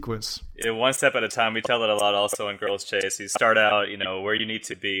right sequence. Yeah, one step at a time. We tell that a lot also in Girls Chase. You start out, where you need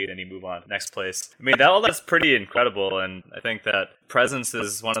to be, then you move on next place. I mean, that's pretty incredible. And I think that presence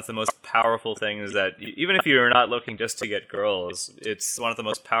is one of the most powerful things that, even if you're not looking just to get girls, it's one of the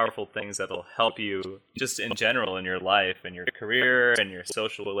most powerful things that will help you just in general in your life, in your career, and your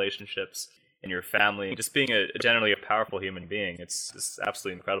social relationships, in your family, just being generally a powerful human being. It's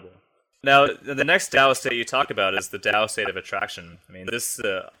absolutely incredible. Now, the next Tao state you talked about is the Tao state of attraction. I mean, this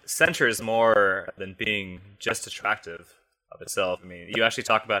centers more than being just attractive of itself. I mean, you actually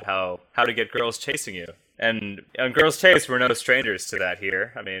talk about how to get girls chasing you. And on Girls Chase, we're no strangers to that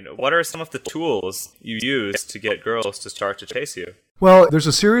here. I mean, what are some of the tools you use to get girls to start to chase you? Well, there's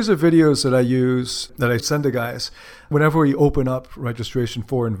a series of videos that I use, that I send to guys whenever we open up registration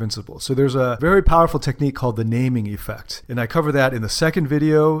for Invincible. So there's a very powerful technique called the naming effect. And I cover that in the second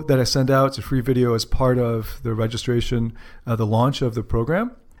video that I send out. It's a free video as part of the registration, the launch of the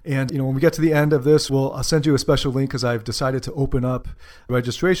program. And when we get to the end of this, I'll send you a special link, because I've decided to open up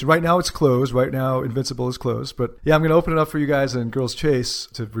registration. Right now it's closed. Right now Invincible is closed. But yeah, I'm going to open it up for you guys in Girls Chase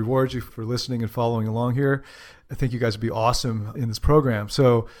to reward you for listening and following along here. I think you guys would be awesome in this program.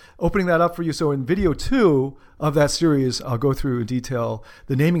 So opening that up for you. So in video 2 of that series, I'll go through in detail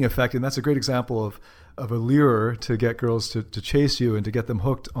the naming effect. And that's a great example of a lure to get girls to chase you and to get them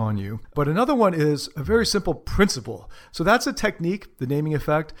hooked on you. But another one is a very simple principle. So that's a technique, the naming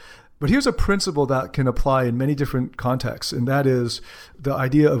effect. But here's a principle that can apply in many different contexts, and that is the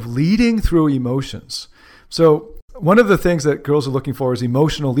idea of leading through emotions. So one of the things that girls are looking for is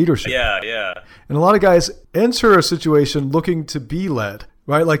emotional leadership. Yeah. And a lot of guys enter a situation looking to be led,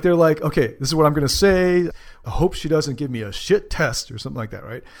 right? Like they're like, okay, this is what I'm going to say. I hope she doesn't give me a shit test or something like that,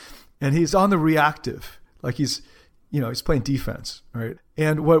 right? And he's on the reactive, like he's playing defense, right?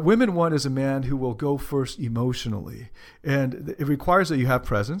 And what women want is a man who will go first emotionally. And it requires that you have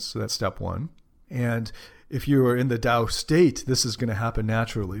presence. So that's step one. And if you are in the Tao state, this is going to happen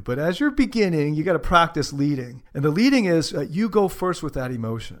naturally. But as you're beginning, you got to practice leading. And the leading is you go first with that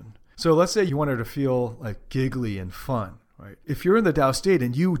emotion. So let's say you want her to feel like giggly and fun, right? If you're in the Tao state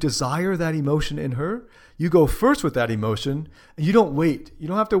and you desire that emotion in her, you go first with that emotion and you don't wait. You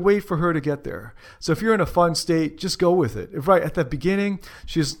don't have to wait for her to get there. So if you're in a fun state, just go with it. If right at the beginning,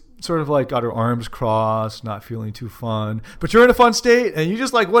 she's sort of like got her arms crossed, not feeling too fun, but you're in a fun state and you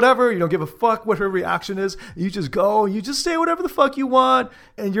just like whatever, you don't give a fuck what her reaction is. You just go, you just say whatever the fuck you want.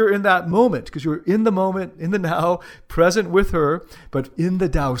 And you're in that moment because you're in the moment, in the now, present with her, but in the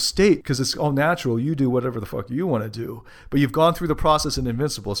Tao state because it's all natural. You do whatever the fuck you want to do, but you've gone through the process in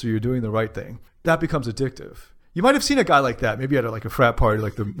Invincible. So you're doing the right thing. That becomes addictive. You might have seen a guy like that, maybe at a frat party,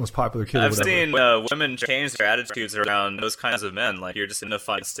 like the most popular kid. I've seen women change their attitudes around those kinds of men. Like you're just in a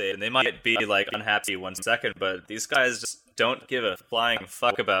fun state, and they might be like unhappy 1 second, but these guys just don't give a flying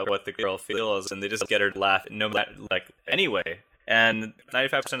fuck about what the girl feels, and they just get her to laugh no matter anyway. And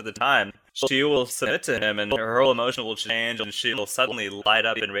 95% of the time, she will submit to him, and her whole emotion will change, and she will suddenly light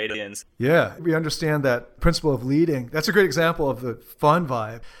up in radiance. Yeah, we understand that principle of leading. That's a great example of the fun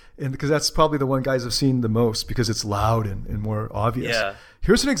vibe. And because that's probably the one guys have seen the most because it's loud and more obvious. Yeah.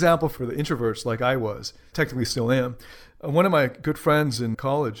 Here's an example for the introverts like I was, technically still am. One of my good friends in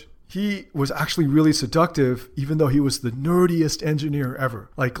college, he was actually really seductive, even though he was the nerdiest engineer ever.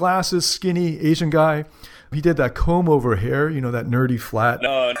 Like glasses, skinny, Asian guy. He did that comb over hair, that nerdy flat,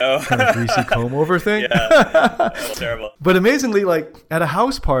 kind of greasy comb over thing. Yeah, that was terrible. But amazingly, like at a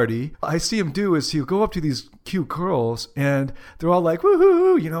house party, I see him do is he'll go up to these cute girls and they're all like,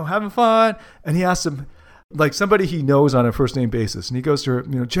 woohoo, having fun. And he asks them, like somebody he knows on a first name basis. And he goes to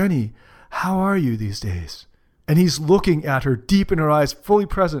her, Jenny, how are you these days? And he's looking at her deep in her eyes, fully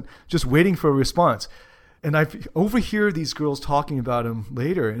present, just waiting for a response. And I overhear these girls talking about him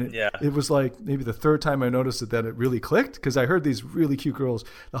later. And it was like maybe the third time I noticed that it really clicked because I heard these really cute girls,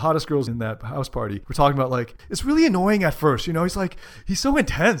 the hottest girls in that house party, were talking about like, it's really annoying at first. He's so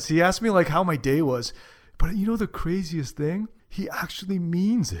intense. He asked me like how my day was. But the craziest thing? He actually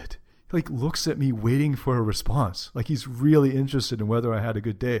means it. He looks at me waiting for a response. Like he's really interested in whether I had a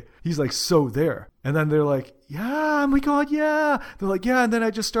good day. He's like so there. And then they're like, yeah, oh my God, yeah. They're like, yeah. And then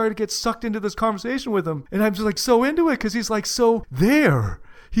I just started to get sucked into this conversation with him. And I'm just like so into it because he's like so there.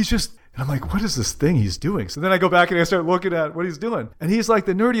 He's just, and I'm like, what is this thing he's doing? So then I go back and I start looking at what he's doing. And he's like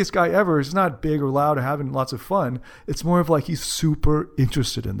the nerdiest guy ever. He's not big or loud or having lots of fun. It's more of like he's super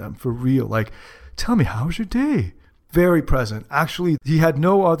interested in them for real. Like, tell me, how was your day? Very present. Actually, he had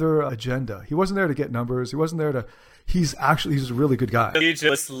no other agenda. He wasn't there to get numbers. He wasn't there to... He's a really good guy. He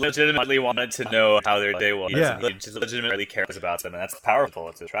just legitimately wanted to know how their day was. Yeah. He just legitimately cares about them, and that's powerful.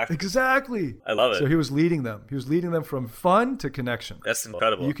 It's attractive. Exactly. I love it. So he was leading them. He was leading them from fun to connection. That's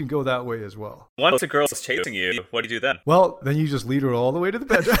incredible. You can go that way as well. Once a girl's chasing you, what do you do then? Well, then you just lead her all the way to the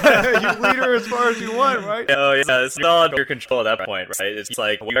bed. You lead her as far as you want, right? Oh, yeah. It's all under your control at that point, right? It's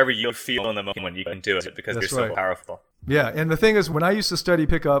like whatever you feel in the moment, you can do it because That's you're right. so powerful. Yeah, and the thing is, when I used to study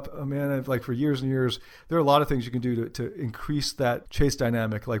pickup, like for years and years, there are a lot of things you can do to increase that chase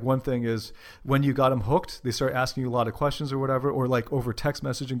dynamic. Like one thing is when you got them hooked, they start asking you a lot of questions or whatever, or like over text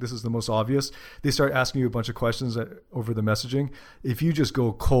messaging, this is the most obvious. They start asking you a bunch of questions over the messaging. If you just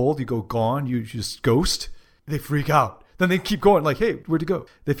go cold, you go gone, you just ghost, they freak out. Then they keep going like, hey, where'd you go?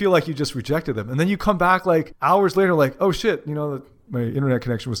 They feel like you just rejected them. And then you come back like hours later like, oh shit, my internet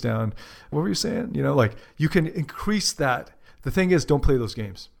connection was down. What were you saying? Like you can increase that. The thing is, don't play those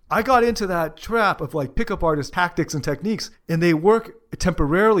games. I got into that trap of like pickup artist tactics and techniques, and they work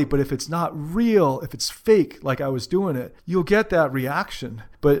temporarily, but if it's not real, if it's fake, like I was doing it, you'll get that reaction.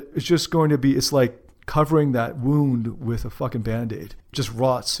 But it's just going to be, it's like covering that wound with a fucking Band-Aid. It just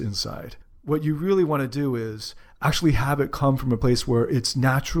rots inside. What you really want to do is actually have it come from a place where it's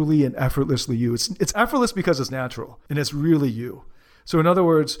naturally and effortlessly you. It's effortless because it's natural, and it's really you. So in other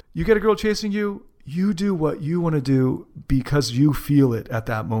words, you get a girl chasing you, you do what you want to do because you feel it at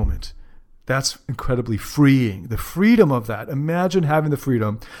that moment. That's incredibly freeing. The freedom of that. Imagine having the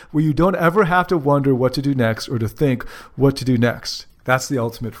freedom where you don't ever have to wonder what to do next or to think what to do next. That's the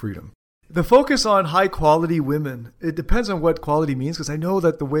ultimate freedom. The focus on high quality women, it depends on what quality means, because I know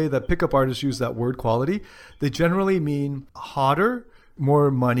that the way that pickup artists use that word quality, they generally mean hotter, more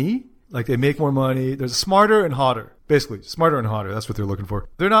money, like they make more money. There's smarter and hotter, basically. Smarter and hotter, that's what they're looking for.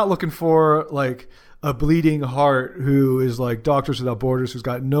 They're not looking for like a bleeding heart who is like Doctors Without Borders, who's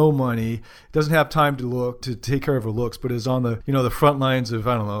got no money, doesn't have time to take care of her looks, but is on the, the front lines of,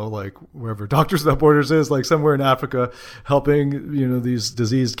 I don't know, like wherever Doctors Without Borders is, like somewhere in Africa, helping, these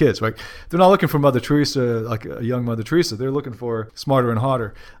diseased kids, right? They're not looking for Mother Teresa, like a young Mother Teresa. They're looking for smarter and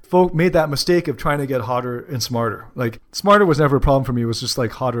hotter. Folk made that mistake of trying to get hotter and smarter. Like smarter was never a problem for me. It was just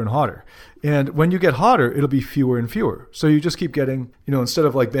like hotter and hotter. And when you get hotter, it'll be fewer and fewer. So you just keep getting, instead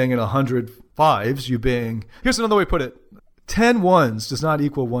of like banging 100 fives, you bang. Here's another way to put it. 10 ones does not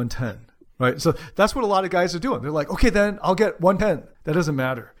equal 110, right? So that's what a lot of guys are doing. They're like, okay, then I'll get 110. That doesn't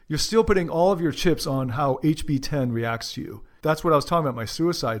matter. You're still putting all of your chips on how HB10 reacts to you. That's what I was talking about, my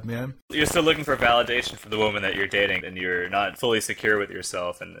suicide, man. You're still looking for validation from the woman that you're dating, and you're not fully secure with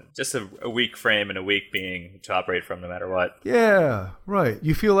yourself, and just a weak frame and a weak being to operate from no matter what. Yeah, right.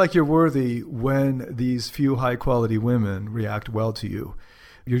 You feel like you're worthy when these few high-quality women react well to you.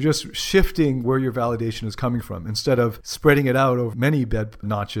 You're just shifting where your validation is coming from. Instead of spreading it out over many bed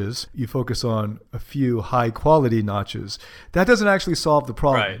notches, you focus on a few high-quality notches. That doesn't actually solve the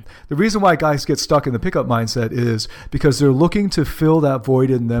problem. Right. The reason why guys get stuck in the pickup mindset is because they're looking to fill that void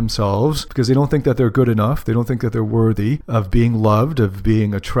in themselves because they don't think that they're good enough. They don't think that they're worthy of being loved, of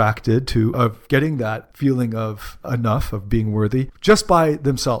being attracted to, of getting that feeling of enough, of being worthy, just by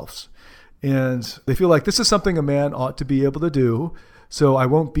themselves. And they feel like this is something a man ought to be able to do, so I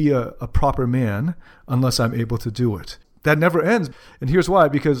won't be a proper man unless I'm able to do it. That never ends. And here's why,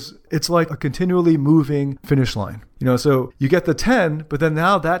 because it's like a continually moving finish line. So you get the 10, but then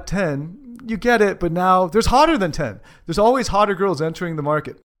now that 10, you get it, but now there's hotter than 10. There's always hotter girls entering the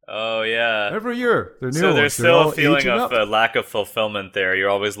market. Oh, yeah. Every year. They're new. So there's still a feeling of a lack of fulfillment there. You're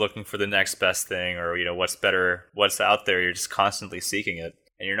always looking for the next best thing or, what's better, what's out there. You're just constantly seeking it.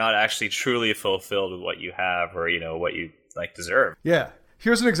 And you're not actually truly fulfilled with what you have or, what you deserve. Yeah.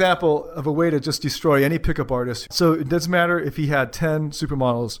 Here's an example of a way to just destroy any pickup artist. So it doesn't matter if he had 10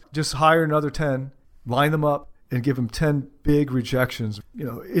 supermodels, just hire another 10, line them up, and give him 10 big rejections,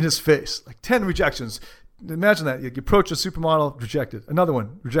 in his face. Like 10 rejections. Imagine that. You approach a supermodel, rejected. Another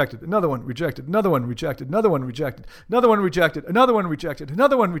one, rejected. Another one, rejected. Another one, rejected. Another one, rejected. Another one, rejected. Another one, rejected.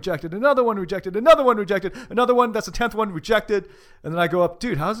 Another one, rejected. Another one, rejected. Another one, rejected. Another one, that's the 10th one, rejected. And then I go up,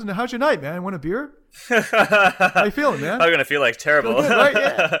 dude, how's your night, man? Want a beer? How you feeling, man? I'm going to feel like terrible. Good, right?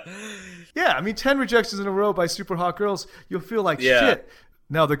 Yeah. Yeah, I mean, 10 rejections in a row by super hot girls, you'll feel like shit.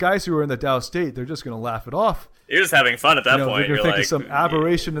 Now, the guys who are in the Dow state, they're just going to laugh it off. You're just having fun at that point. They're thinking some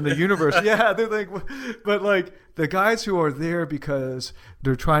aberration in the universe. Yeah, they're like, but like the guys who are there because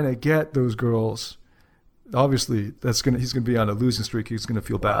they're trying to get those girls, obviously he's going to be on a losing streak. He's going to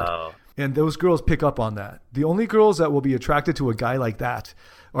feel bad. Wow. And those girls pick up on that. The only girls that will be attracted to a guy like that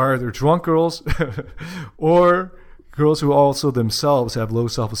are either drunk girls or girls who also themselves have low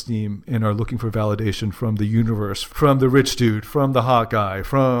self-esteem and are looking for validation from the universe, from the rich dude, from the hot guy,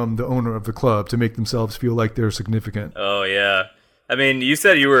 from the owner of the club to make themselves feel like they're significant. Oh, yeah. I mean, you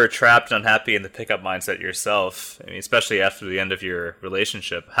said you were trapped and unhappy in the pickup mindset yourself. I mean, especially after the end of your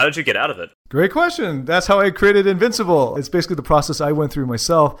relationship. How did you get out of it? Great question. That's how I created Invincible. It's basically the process I went through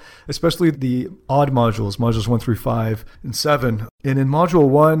myself, especially the odd modules 1 through 5 and 7. And in module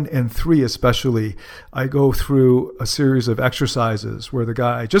 1 and 3 especially, I go through a series of exercises where the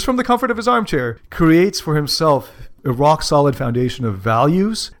guy, just from the comfort of his armchair, creates for himself a rock solid foundation of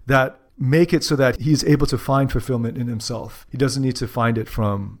values that make it so that he's able to find fulfillment in himself. He doesn't need to find it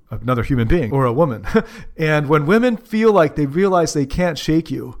from another human being or a woman. And when women feel like they realize they can't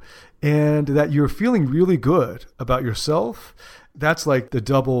shake you and that you're feeling really good about yourself, that's like the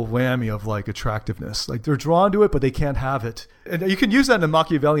double whammy of like attractiveness. Like they're drawn to it, but they can't have it. And you can use that in a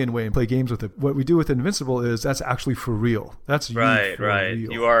Machiavellian way and play games with it. What we do with Invincible is that's actually for real. That's right, for right.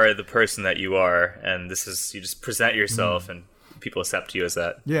 real. You are the person that you are, and this is, you just present yourself and people accept you as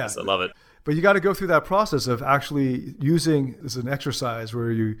that. Yeah. So I love it. But you got to go through that process of actually using this as an exercise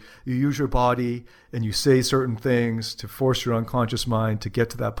where you use your body and you say certain things to force your unconscious mind to get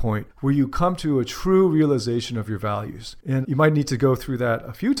to that point where you come to a true realization of your values. And you might need to go through that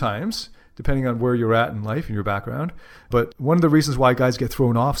a few times, depending on where you're at in life and your background. But one of the reasons why guys get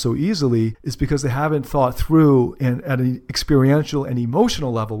thrown off so easily is because they haven't thought through and at an experiential and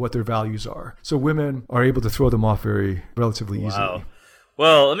emotional level what their values are. So women are able to throw them off relatively easily.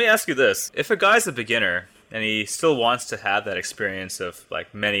 Well, let me ask you this. If a guy's a beginner and he still wants to have that experience of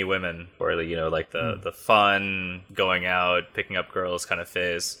like many women or, like the fun going out, picking up girls kind of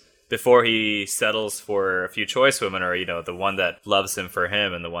phase, before he settles for a few choice women, or, the one that loves him for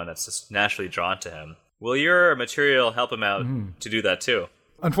him and the one that's just naturally drawn to him. Will your material help him out to do that too?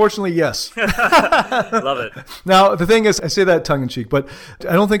 Unfortunately, yes. Love it. Now, the thing is, I say that tongue in cheek, but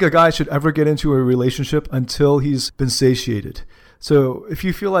I don't think a guy should ever get into a relationship until he's been satiated. So if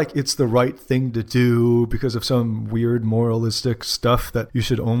you feel like it's the right thing to do because of some weird moralistic stuff that you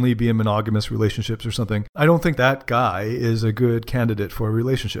should only be in monogamous relationships or something, I don't think that guy is a good candidate for a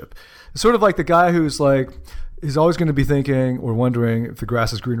relationship. It's sort of like the guy who's like, he's always going to be thinking or wondering if the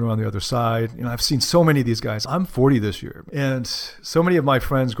grass is greener on the other side. I've seen so many of these guys. I'm 40 this year, and so many of my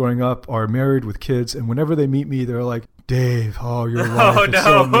friends growing up are married with kids, and whenever they meet me, they're like, Dave, your life is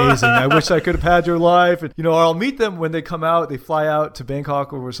so amazing. I wish I could have had your life. And, or I'll meet them when they come out. They fly out to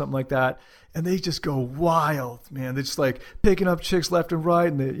Bangkok or something like that, and they just go wild, man. They're just like picking up chicks left and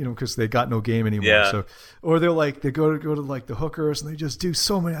right, and they, because they got no game anymore. Yeah. So, or they're like, they go to like the hookers, and they just do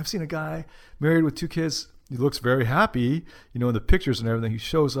so many. I've seen a guy married with 2 kids. He looks very happy, in the pictures and everything. He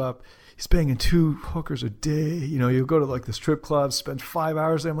shows up. He's banging 2 hookers a day. You go to like the strip club, spend 5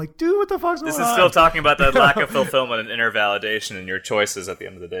 hours there. I'm like, dude, what the fuck's going on? This is still talking about that lack of fulfillment and inner validation in your choices at the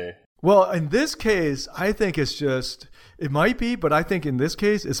end of the day. Well, in this case, I think it's just, it might be, but I think in this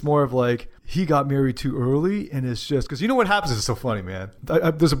case, it's more of like he got married too early, and it's just, because what happens is so funny, man.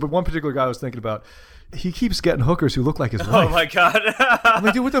 There's one particular guy I was thinking about. He keeps getting hookers who look like his wife. Oh my God. I'm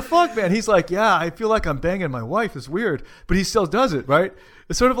like, dude, what the fuck, man? He's like, yeah, I feel like I'm banging my wife. It's weird. But he still does it, right?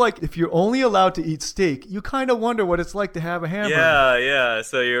 It's sort of like if you're only allowed to eat steak, you kind of wonder what it's like to have a hamburger. Yeah.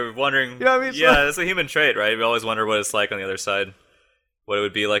 So you're wondering. You know what I mean? Yeah, it's a human trait, right? We always wonder what it's like on the other side. What it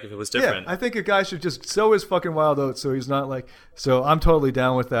would be like if it was different. Yeah, I think a guy should just sow his fucking wild oats so he's not like, so I'm totally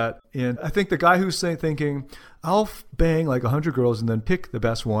down with that. And I think the guy who's thinking, I'll bang like 100 girls and then pick the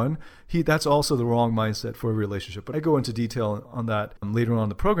best one, that's also the wrong mindset for a relationship. But I go into detail on that later on in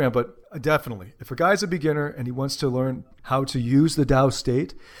the program. But definitely, if a guy's a beginner and he wants to learn how to use the Tao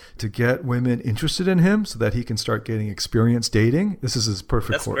state to get women interested in him so that he can start getting experience dating, this is his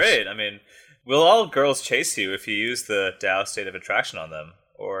perfect course. That's great. I mean, will all girls chase you if you use the Tao state of attraction on them?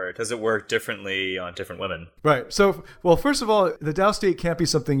 Or does it work differently on different women? Right. So, well, first of all, the Tao state can't be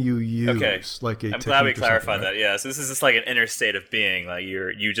something you use. Okay. Like a I'm glad we clarified right? that. Yeah. So this is just like an inner state of being. Like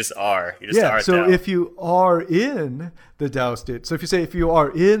you just are. You just are so Tao. if you are in the Tao state, so if you are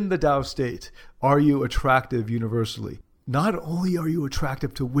in the Tao state, are you attractive universally? Not only are you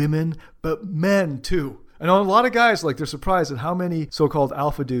attractive to women, but men too. I know a lot of guys, like, they're surprised at how many so-called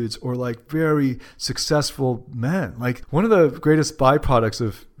alpha dudes or like very successful men. Like, one of the greatest byproducts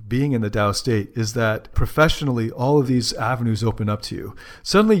of being in the Tao state is that professionally, all of these avenues open up to you.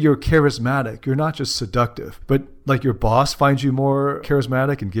 Suddenly you're charismatic. You're not just seductive, but like your boss finds you more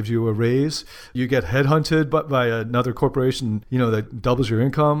charismatic and gives you a raise. You get headhunted by another corporation, that doubles your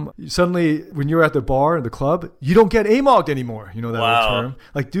income. Suddenly, when you're at the bar in the club, you don't get amogged anymore. You know that old term?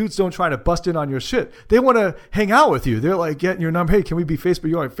 Like, dudes don't try to bust in on your shit. They want to hang out with you. They're like getting your number. Hey, can we be Facebook?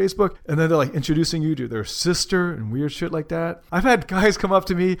 You're on Facebook. And then they're like introducing you to their sister and weird shit like that. I've had guys come up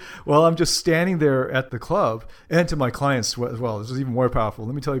to me while I'm just standing there at the club, and to my clients as well. This is even more powerful.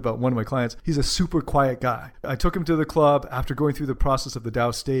 Let me tell you about one of my clients. He's a super quiet guy. I took him to the club after going through the process of the Tao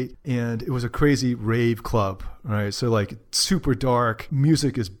state, and it was a crazy rave club, right? So like super dark,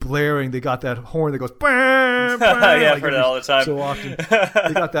 music is blaring. They got that horn that goes bam, bam. Yeah, I've heard it all the time. So often.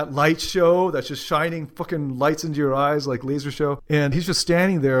 They got that light show that's just shining fucking lights into your eyes, like laser show. And he's just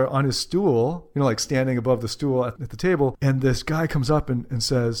standing there on his stool, like standing above the stool at the table. And this guy comes up and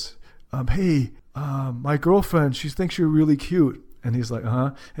says, hey, my girlfriend, she thinks you're really cute. And he's like,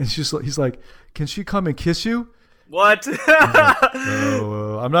 uh-huh. And he's like, can she come and kiss you? What?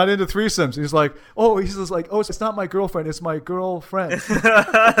 No, I'm not into threesomes. He's like, it's not my girlfriend, it's my girlfriend.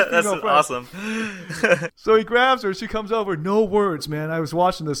 That's awesome. So he grabs her, she comes over, no words, man. I was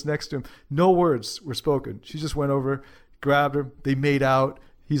watching this next to him. No words were spoken. She just went over, grabbed her, they made out.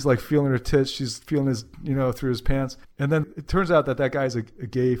 He's like feeling her tits. She's feeling his, through his pants. And then it turns out that guy's a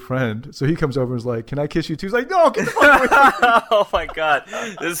gay friend. So he comes over and is like, can I kiss you too? He's like, no, get the fuck away from me. Oh my God.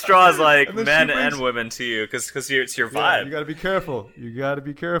 This draws like men and women to you because it's your vibe. Yeah, you got to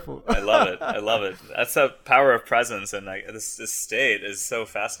be careful. I love it. That's the power of presence. And like this state is so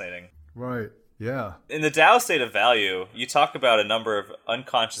fascinating. Right. Yeah. In the Tao state of value, you talk about a number of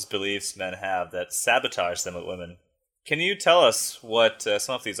unconscious beliefs men have that sabotage them with women. Can you tell us what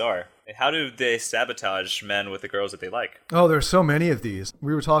some of these are? How do they sabotage men with the girls that they like? Oh, there's so many of these.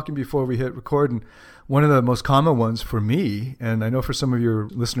 We were talking before we hit record, and one of the most common ones for me, and I know for some of your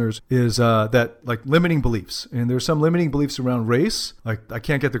listeners, is that like limiting beliefs. And there's some limiting beliefs around race. Like, I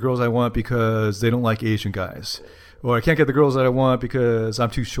can't get the girls I want because they don't like Asian guys. Or I can't get the girls that I want because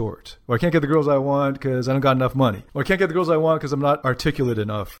I'm too short. Or I can't get the girls I want because I don't got enough money. Or I can't get the girls I want because I'm not articulate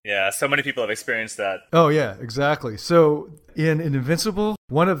enough. Yeah, so many people have experienced that. Oh, yeah, exactly. So in Invincible,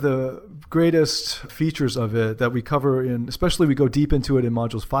 one of the greatest features of it that we cover in, especially we go deep into it in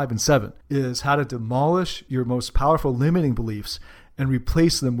modules 5 and 7, is how to demolish your most powerful limiting beliefs and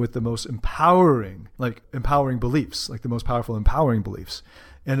replace them with the most empowering beliefs, like the most powerful empowering beliefs.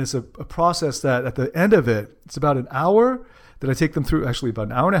 And it's a process that at the end of it, it's about an hour that I take them through, actually about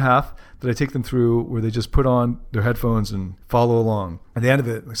an hour and a half that I take them through, where they just put on their headphones and follow along. At the end of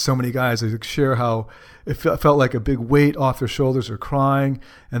it, like so many guys, they share how it felt like a big weight off their shoulders, or crying.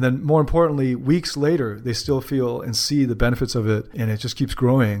 And then more importantly, weeks later, they still feel and see the benefits of it. And it just keeps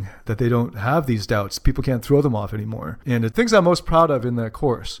growing, that they don't have these doubts. People can't throw them off anymore. And the things I'm most proud of in that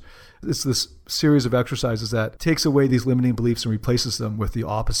course, it's this series of exercises that takes away these limiting beliefs and replaces them with the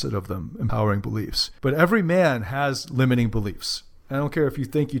opposite of them, empowering beliefs. But every man has limiting beliefs. I don't care if you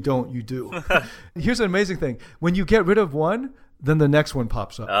think you don't, you do. Here's an amazing thing. When you get rid of one, then the next one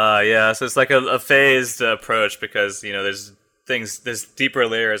pops up. Yeah, so it's like a phased approach, because, there's deeper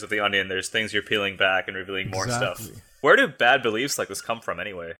layers of the onion. There's things you're peeling back and revealing more stuff. Where do bad beliefs like this come from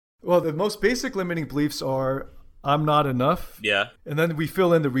anyway? Well, the most basic limiting beliefs are, I'm not enough. Yeah. And then we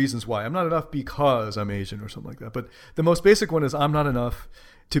fill in the reasons why. I'm not enough because I'm Asian or something like that. But the most basic one is, I'm not enough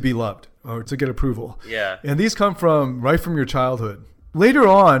to be loved or to get approval. Yeah. And these come right from your childhood. Later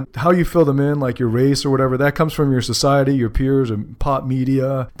on, how you fill them in, like your race or whatever, that comes from your society, your peers, and pop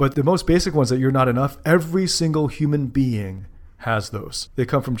media. But the most basic ones, that you're not enough, every single human being has those. They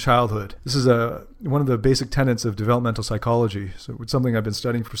come from childhood. This is one of the basic tenets of developmental psychology. So it's something I've been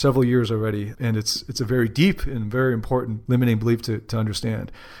studying for several years already, and it's a very deep and very important limiting belief to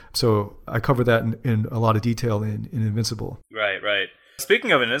understand. So I cover that in a lot of detail in Invincible. Right.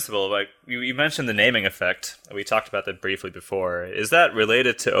 Speaking of Invincible, like you mentioned the naming effect. We talked about that briefly before. Is that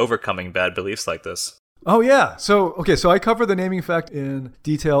related to overcoming bad beliefs like this? Oh, yeah. So I cover the naming effect in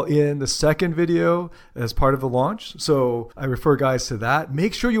detail in the second video as part of the launch. So I refer guys to that.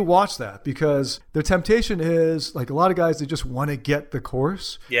 Make sure you watch that, because the temptation is, like, a lot of guys, they just want to get the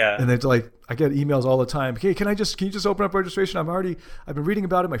course. Yeah. And they're like, I get emails all the time. Hey, can you just open up registration? I've been reading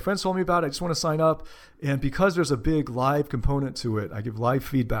about it. My friends told me about it. I just want to sign up. And because there's a big live component to it, I give live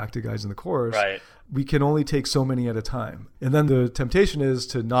feedback to guys in the course. Right. We can only take so many at a time. And then the temptation is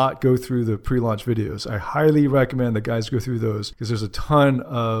to not go through the pre-launch videos. I highly recommend that guys go through those, because there's a ton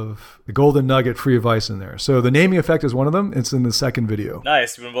of the golden nugget free advice in there. So the naming effect is one of them. It's in the second video.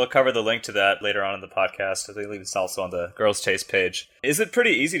 Nice. We'll cover the link to that later on in the podcast. I believe it's also on the Girls Chase page. Is it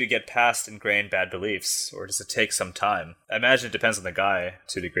pretty easy to get past ingrained bad beliefs, or does it take some time? I imagine it depends on the guy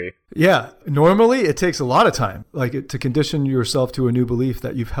to a degree. Yeah. Normally, it takes a lot of time, to condition yourself to a new belief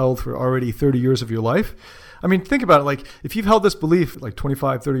that you've held for already 30 years of your life. I mean, think about it. Like, if you've held this belief like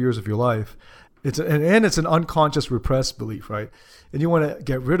 25, 30 years of your life, it's an unconscious repressed belief, right? And you want to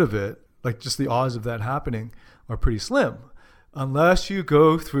get rid of it, like, just the odds of that happening are pretty slim, unless you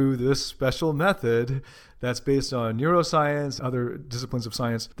go through this special method that's based on neuroscience, other disciplines of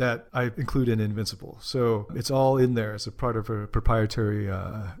science that I include in Invincible. So it's all in there. It's a part of a proprietary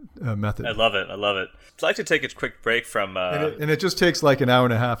method. I love it. I'd like to take a quick break from... And it just takes like an hour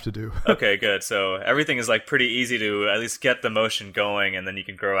and a half to do. Okay, good. So everything is like pretty easy to at least get the motion going, and then you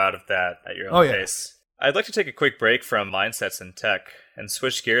can grow out of that at your own pace. I'd like to take a quick break from mindsets and tech and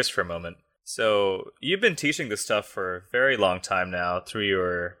switch gears for a moment. So you've been teaching this stuff for a very long time now through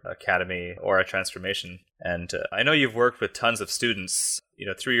your academy, Aura Transformation. And I know you've worked with tons of students,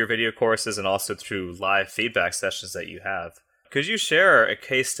 through your video courses and also through live feedback sessions that you have. Could you share a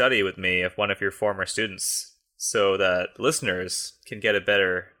case study with me of one of your former students so that listeners can get a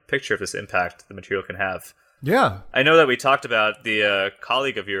better picture of this impact the material can have? Yeah. I know that we talked about the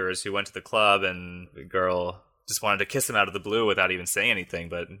colleague of yours who went to the club and the girl just wanted to kiss him out of the blue without even saying anything,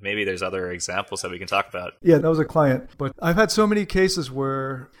 but maybe there's other examples that we can talk about. Yeah, that was a client. But I've had so many cases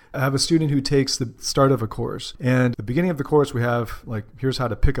where I have a student who takes the start of a course. And at the beginning of the course, we have, here's how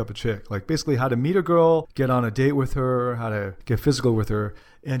to pick up a chick. Basically how to meet a girl, get on a date with her, how to get physical with her.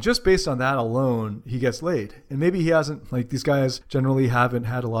 And just based on that alone, he gets laid. And maybe he hasn't, these guys generally haven't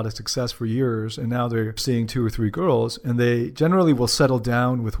had a lot of success for years. And now they're seeing 2 or 3 girls, and they generally will settle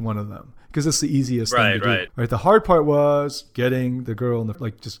down with one of them, because it's the easiest thing to do. Right. The hard part was getting the girl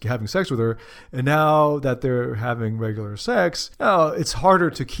and just having sex with her. And now that they're having regular sex, now it's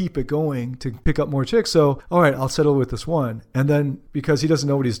harder to keep it going to pick up more chicks. So, all right, I'll settle with this one. And then because he doesn't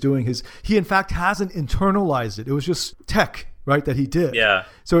know what he's doing, he in fact hasn't internalized it. It was just tech, right, that he did. Yeah.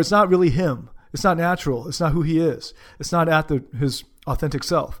 So it's not really him. It's not natural. It's not who he is. It's not at his authentic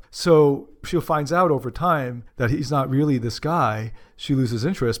self. So she finds out over time that he's not really this guy. She loses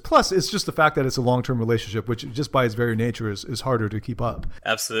interest. Plus, it's just the fact that it's a long-term relationship, which just by its very nature is harder to keep up.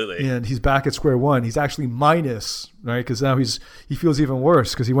 Absolutely. And he's back at square one. He's actually minus, right? Because now he feels even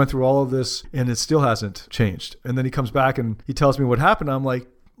worse because he went through all of this and it still hasn't changed. And then he comes back and he tells me what happened. I'm like,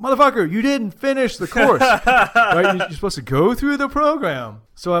 motherfucker, you didn't finish the course, right? You're supposed to go through the program.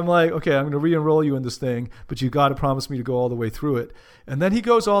 So I'm like, okay, I'm going to re-enroll you in this thing, but you got to promise me to go all the way through it. And then he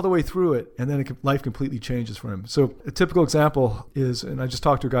goes all the way through it, and then life completely changes for him. So a typical example is, and I just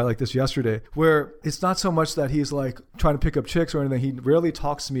talked to a guy like this yesterday, where it's not so much that he's like trying to pick up chicks or anything. He rarely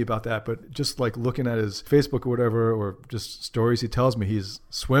talks to me about that, but just like looking at his Facebook or whatever, or just stories he tells me, he's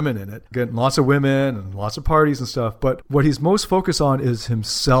swimming in it, getting lots of women and lots of parties and stuff. But what he's most focused on is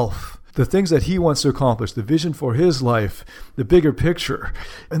himself. The things that he wants to accomplish, the vision for his life, the bigger picture.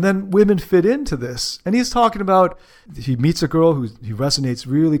 And then women fit into this. And he's talking about, he meets a girl who he resonates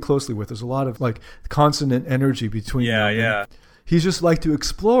really closely with. There's a lot of like consonant energy between them. Yeah. He's just like to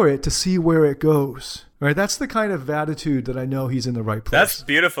explore it to see where it goes. Right? That's the kind of attitude that I know he's in the right place. That's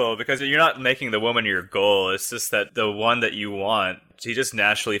beautiful because you're not making the woman your goal. It's just that the one that you want, she just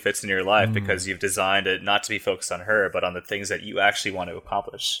naturally fits in your life because you've designed it not to be focused on her, but on the things that you actually want to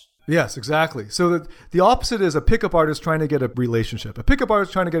accomplish. Yes, exactly. So the opposite is a pickup artist trying to get a relationship. A pickup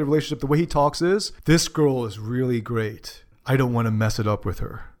artist trying to get a relationship, the way he talks is, this girl is really great. I don't want to mess it up with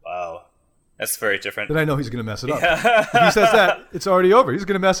her. Wow. That's very different. Then I know he's going to mess it up. Yeah. If he says that, it's already over. He's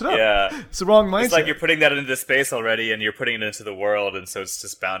going to mess it up. Yeah. It's the wrong mindset. It's like you're putting that into space already and you're putting it into the world, and so it's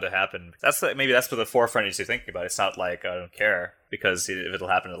just bound to happen. Maybe that's what the forefront you should think about. It's not like, I don't care, because if it'll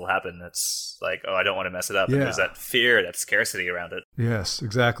happen, it'll happen. It's like, oh, I don't want to mess it up. Yeah. And there's that fear, that scarcity around it. Yes,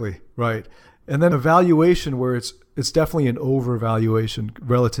 exactly. Right. And then evaluation where it's definitely an overvaluation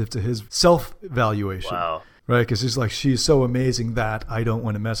relative to his self-valuation. Wow. Right, because he's like, she's so amazing that I don't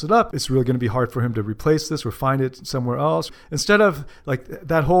want to mess it up. It's really going to be hard for him to replace this or find it somewhere else. Instead of like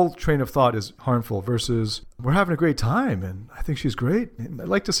that whole train of thought is harmful versus we're having a great time and I think she's great and I'd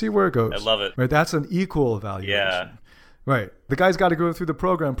like to see where it goes. I love it. Right, that's an equal evaluation. Yeah. Right. The guy's got to go through the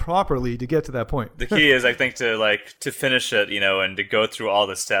program properly to get to that point. The key is, I think, to finish it, and to go through all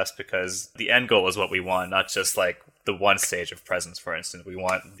the steps, because the end goal is what we want, not just like the one stage of presence, for instance. We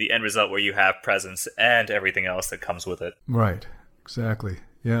want the end result where you have presence and everything else that comes with it. Right. Exactly.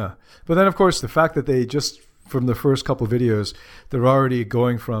 Yeah. But then, of course, the fact that they just, from the first couple of videos, they're already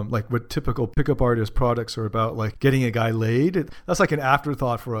going from like what typical pickup artist products are about, like getting a guy laid. That's like an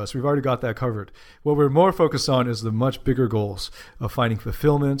afterthought for us. We've already got that covered. What we're more focused on is the much bigger goals of finding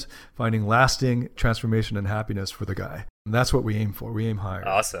fulfillment, finding lasting transformation and happiness for the guy. And that's what we aim for. We aim higher.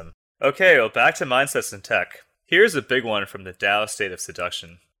 Awesome. Okay, well, back to mindsets and tech. Here's a big one from the Tao State of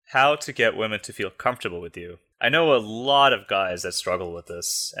Seduction. How to get women to feel comfortable with you. I know a lot of guys that struggle with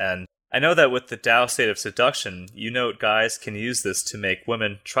this, and I know that with the Tao State of Seduction, you note guys can use this to make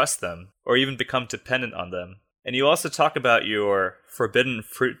women trust them or even become dependent on them. And you also talk about your forbidden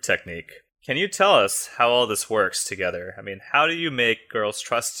fruit technique. Can you tell us how all this works together? I mean, how do you make girls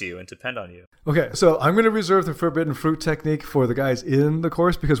trust you and depend on you? Okay, so I'm going to reserve the forbidden fruit technique for the guys in the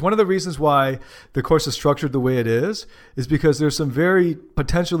course, because one of the reasons why the course is structured the way it is because there's some very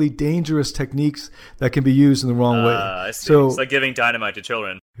potentially dangerous techniques that can be used in the wrong way. I see. So it's like giving dynamite to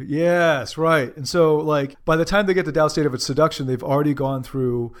children. Yes, right. And so like by the time they get to Tao State of Seduction, they've already gone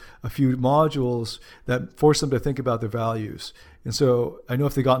through a few modules that force them to think about their values. And so I know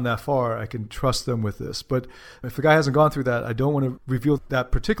if they've gotten that far, I can trust them with this. But if the guy hasn't gone through that, I don't want to reveal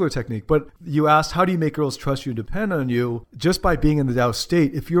that particular technique. But you asked, how do you make girls trust you and depend on you? Just by being in the Tao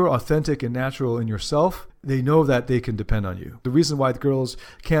state, if you're authentic and natural in yourself, they know that they can depend on you. The reason why the girls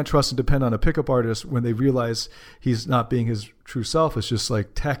can't trust and depend on a pickup artist when they realize he's not being his true self, it's just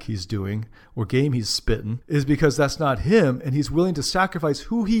like tech he's doing or game he's spitting, is because that's not him, and he's willing to sacrifice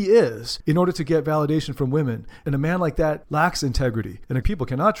who he is in order to get validation from women. And a man like that lacks integrity. And people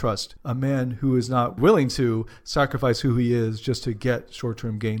cannot trust a man who is not willing to sacrifice who he is just to get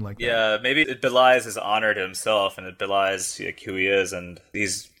short-term gain like that. Yeah, maybe it belies his honor to himself, and it belies who he is, and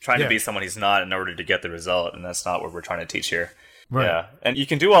he's trying to be someone he's not in order to get the result, and that's not what we're trying to teach here. Right. Yeah, and you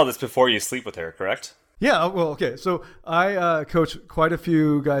can do all this before you sleep with her, correct? Yeah, well, okay. So I coach quite a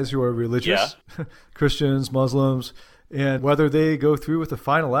few guys who are religious, Christians, Muslims, and whether they go through with the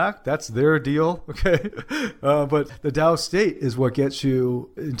final act, that's their deal, okay? But the Tao state is what gets you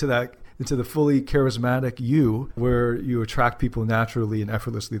into the fully charismatic you, where you attract people naturally and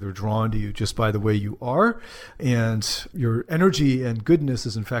effortlessly. They're drawn to you just by the way you are, and your energy and goodness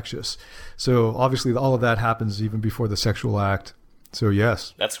is infectious. So obviously all of that happens even before the sexual act. So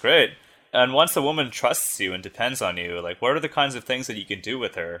yes. That's great. And once a woman trusts you and depends on you, like, what are the kinds of things that you can do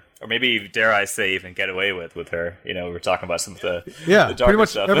with her? Or maybe, dare I say, even get away with her? You know, we're talking about some of the the pretty much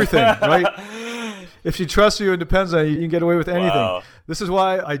stuff. Everything, right? If she trusts you and depends on you, you can get away with anything. Wow. This is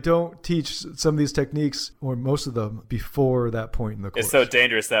why I don't teach some of these techniques, or most of them, before that point in the course. It's so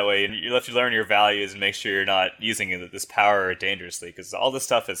dangerous that way. And you have to learn your values and make sure you're not using this power dangerously, because all this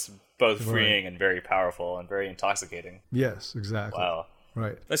stuff is both freeing and very powerful and very intoxicating. Yes, exactly. Wow.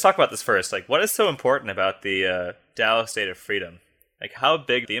 Right. Let's talk about this first. Like, what is so important about the Tao state of freedom? Like, how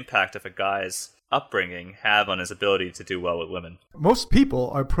big the impact of a guy's upbringing have on his ability to do well with women? Most people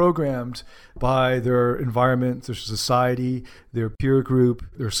are programmed by their environment, their society, their peer group,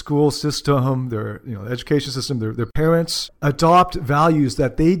 their school system, their education system, their parents adopt values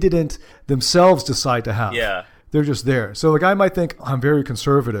that they didn't themselves decide to have. Yeah. They're just there. So a guy might think, I'm very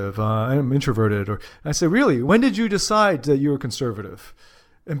conservative, I'm introverted. Or I say, really, when did you decide that you were conservative?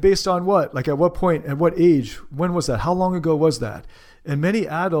 And based on what? Like at what point, at what age? When was that? How long ago was that? And many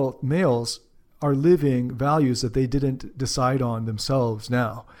adult males are living values that they didn't decide on themselves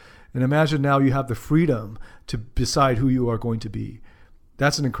now. And imagine now you have the freedom to decide who you are going to be.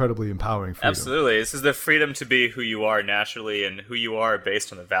 That's an incredibly empowering freedom. Absolutely. This is the freedom to be who you are naturally and who you are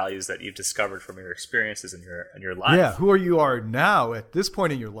based on the values that you've discovered from your experiences in your life. Yeah, who you are now at this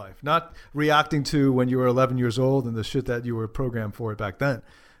point in your life, not reacting to when you were 11 years old and the shit that you were programmed for back then,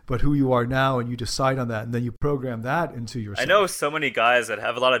 but who you are now, and you decide on that, and then you program that into yourself. I know so many guys that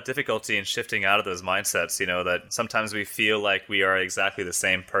have a lot of difficulty in shifting out of those mindsets, that sometimes we feel like we are exactly the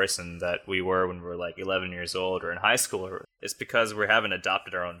same person that we were when we were like 11 years old or in high school. It's because we haven't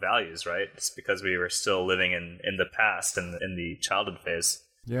adopted our own values, right? It's because we were still living in the past and in the childhood phase.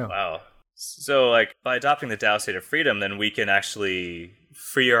 Yeah. Wow. So like by adopting the Tao state of freedom, then we can actually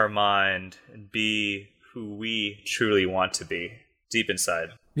free our mind and be who we truly want to be deep inside.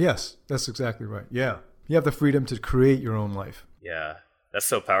 Yes, that's exactly right. Yeah. You have the freedom to create your own life. Yeah, that's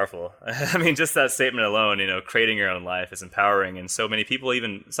so powerful. I mean, just that statement alone, creating your own life is empowering. And so many people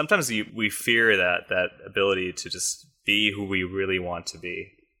sometimes we fear that ability to just be who we really want to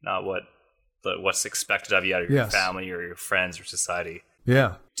be, not what's expected of you out of your family or your friends or society.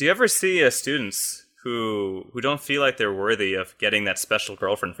 Yeah. Do you ever see students who don't feel like they're worthy of getting that special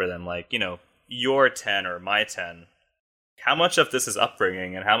girlfriend for them? Like, your 10 or my 10. How much of this is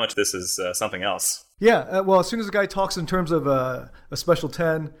upbringing and how much this is something else? Yeah, well, as soon as a guy talks in terms of a special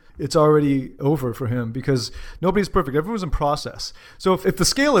 10, it's already over for him because nobody's perfect. Everyone's in process. So if the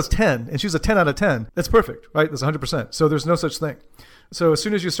scale is 10 and she's a 10 out of 10, that's perfect, right? That's 100%. So there's no such thing. So as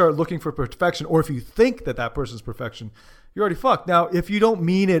soon as you start looking for perfection, or if you think that person's perfection, you're already fucked. Now, if you don't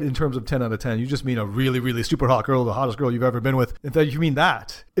mean it in terms of 10 out of 10, you just mean a really, really super hot girl, the hottest girl you've ever been with. If you mean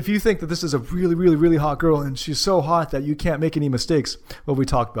that, if you think that this is a really, really, really hot girl and she's so hot that you can't make any mistakes, well, we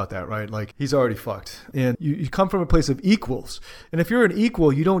talked about that, right? Like, he's already fucked. And you come from a place of equals. And if you're an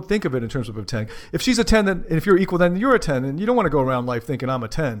equal, you don't think of it in terms of a 10. If she's a 10, and if you're equal, then you're a 10. And you don't want to go around life thinking I'm a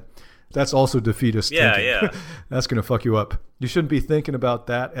 10. That's also defeatist thinking. Yeah. That's going to fuck you up. You shouldn't be thinking about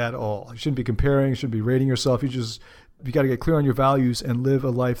that at all. You shouldn't be comparing. You shouldn't be rating yourself. You got to get clear on your values and live a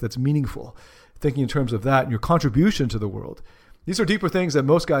life that's meaningful, thinking in terms of that and your contribution to the world. These are deeper things that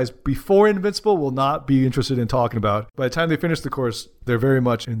most guys before Invincible will not be interested in talking about. By the time they finish the course, they're very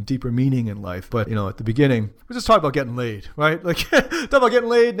much in deeper meaning in life. But, at the beginning, we're just talking about getting laid, right? Like, talk about getting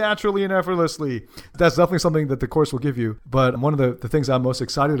laid naturally and effortlessly. That's definitely something that the course will give you. But one of the things I'm most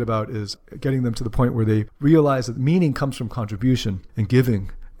excited about is getting them to the point where they realize that meaning comes from contribution and giving,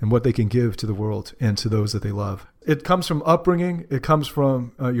 and what they can give to the world and to those that they love. It comes from upbringing. It comes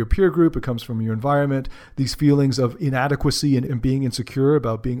from your peer group. It comes from your environment, these feelings of inadequacy and being insecure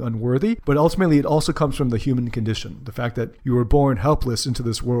about being unworthy. But ultimately, it also comes from the human condition, the fact that you were born helpless into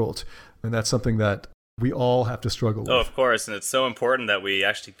this world. And that's something that we all have to struggle with. Oh, of course. And it's so important that we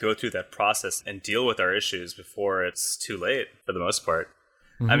actually go through that process and deal with our issues before it's too late, for the most part.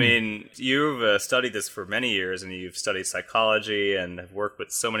 I mean, you've studied this for many years, and you've studied psychology and have worked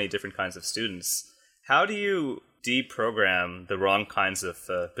with so many different kinds of students. How do you deprogram the wrong kinds of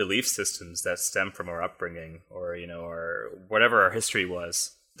belief systems that stem from our upbringing or whatever our history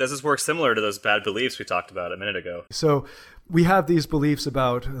was? Does this work similar to those bad beliefs we talked about a minute ago? So we have these beliefs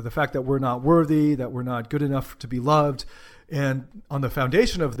about the fact that we're not worthy, that we're not good enough to be loved. And on the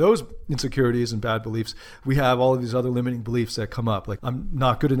foundation of those insecurities and bad beliefs, we have all of these other limiting beliefs that come up. Like, I'm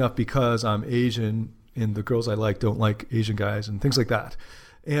not good enough because I'm Asian and the girls I like don't like Asian guys and things like that.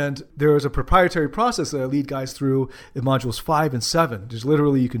 And there is a proprietary process that I lead guys through in modules 5 and 7. Just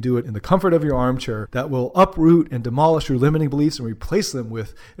literally, you can do it in the comfort of your armchair that will uproot and demolish your limiting beliefs and replace them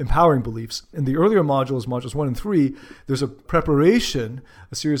with empowering beliefs. In the earlier modules, modules 1 and 3, there's a preparation,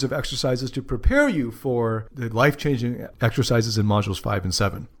 a series of exercises to prepare you for the life-changing exercises in modules 5 and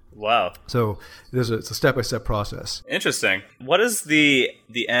 7. Wow. So it's a step-by-step process. Interesting. What is the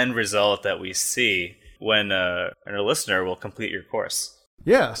end result that we see when a listener will complete your course?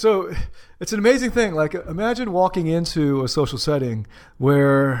 Yeah, so it's an amazing thing. Like, imagine walking into a social setting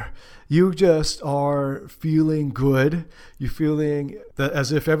where you just are feeling good. You're feeling that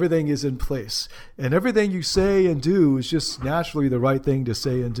as if everything is in place. And everything you say and do is just naturally the right thing to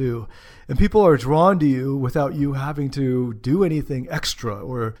say and do. And people are drawn to you without you having to do anything extra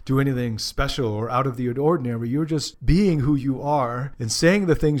or do anything special or out of the ordinary. You're just being who you are and saying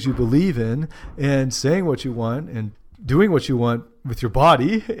the things you believe in and saying what you want and doing what you want with your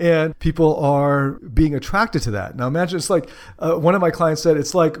body, and people are being attracted to that. Now imagine it's like, one of my clients said,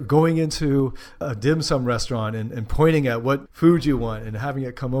 it's like going into a dim sum restaurant and pointing at what food you want and having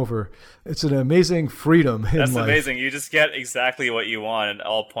it come over. It's an amazing freedom in That's life. amazing. You just get exactly what you want at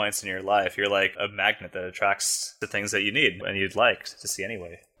all points in your life. You're like a magnet that attracts the things that you need and you'd like to see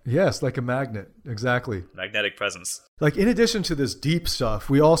anyway. Yes, like a magnet. Exactly. Magnetic presence. Like, in addition to this deep stuff,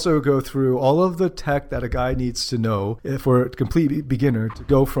 we also go through all of the tech that a guy needs to know for a complete beginner to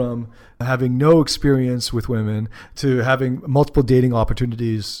go from having no experience with women to having multiple dating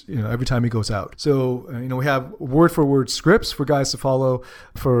opportunities, every time he goes out. So, we have word for word scripts for guys to follow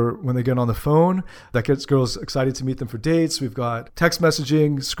for when they get on the phone that gets girls excited to meet them for dates. We've got text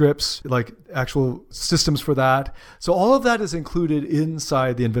messaging scripts, like actual systems for that. So all of that is included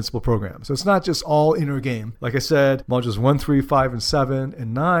inside the Invincible program. So it's not just all inner game. Like I said, modules 1, 3, 5, and 7,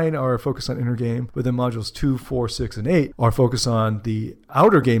 and 9 are focused on inner game, but then modules 2, 4, 6, and 8 are focused on the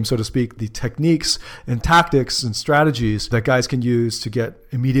outer game, so to speak, the techniques and tactics and strategies that guys can use to get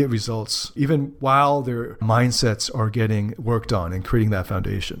immediate results, even while their mindsets are getting worked on and creating that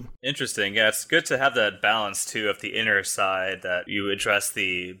foundation. Interesting. Yeah, it's good to have that balance, too, of the inner side, that you address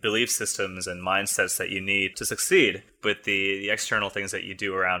the belief systems and mindsets that you need to succeed with the external things that you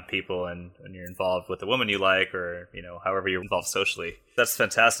do around people and when you're involved with a woman you like or, however you're involved socially. That's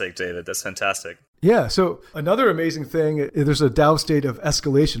fantastic, David. That's fantastic. Yeah. So another amazing thing, there's a Tao state of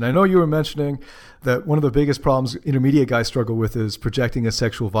escalation. I know you were mentioning that one of the biggest problems intermediate guys struggle with is projecting a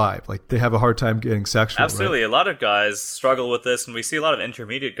sexual vibe. Like, they have a hard time getting sexual. Absolutely. Right? A lot of guys struggle with this, and we see a lot of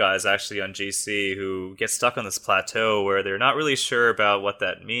intermediate guys actually on GC who get stuck on this plateau where they're not really sure about what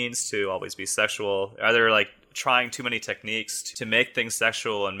that means to always be sexual. Either like trying too many techniques to make things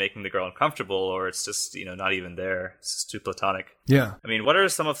sexual and making the girl uncomfortable, or it's just, not even there. It's just too platonic. Yeah. I mean, what are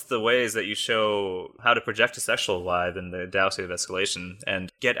some of the ways that you show how to project a sexual vibe in the Tao state of escalation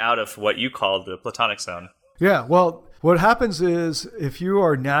and get out of what you call the platonic zone? Yeah, well, what happens is if you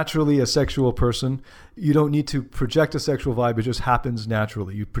are naturally a sexual person, you don't need to project a sexual vibe. It just happens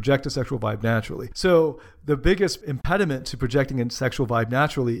naturally. You project a sexual vibe naturally. So the biggest impediment to projecting a sexual vibe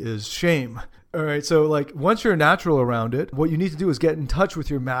naturally is shame. All right. So like, once you're natural around it, what you need to do is get in touch with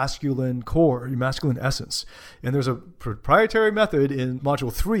your masculine core, your masculine essence. And there's a proprietary method in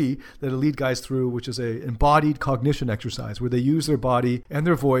module 3 that I lead guys through, which is a embodied cognition exercise where they use their body and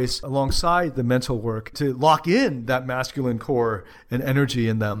their voice alongside the mental work to lock in that masculine core and energy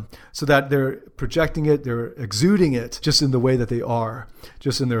in them so that they're projecting it, they're exuding it just in the way that they are,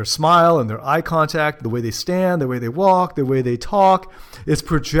 just in their smile and their eye contact, the way they stand, the way they walk, the way they talk. It's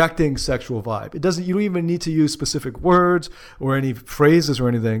projecting sexual vibe. You don't even need to use specific words or any phrases or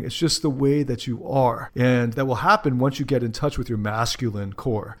anything. It's just the way that you are. And that will happen once you get in touch with your masculine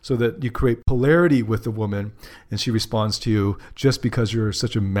core so that you create polarity with the woman and she responds to you just because you're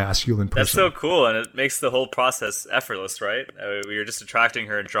such a masculine person. That's so cool. And it makes the whole process effortless, right? You're just attracting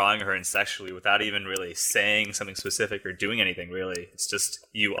her and drawing her in sexually without even really saying something specific or doing anything really. It's just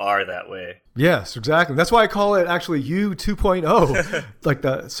you are that way. Yes, exactly. That's why I call it actually You 2.0, like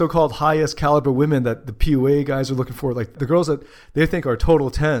the so-called highest caliber women that the PUA guys are looking for, like the girls that they think are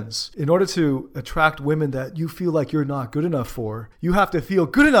total 10s. In order to attract women that you feel like you're not good enough for, you have to feel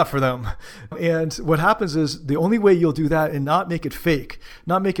good enough for them. And what happens is the only way you'll do that and not make it fake,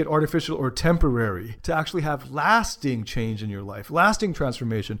 not make it artificial or temporary, to actually have lasting change in your life, lasting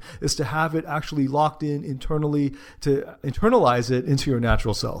transformation, is to have it actually locked in internally, to internalize it into your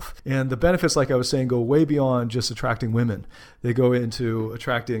natural self. And the benefits, like I was saying, go way beyond just attracting women. They go into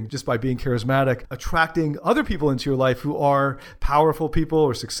attracting, just by being charismatic charismatic, attracting other people into your life who are powerful people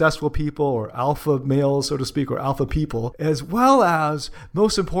or successful people or alpha males, so to speak, or alpha people, as well as,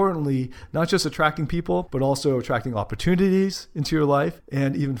 most importantly, not just attracting people, but also attracting opportunities into your life.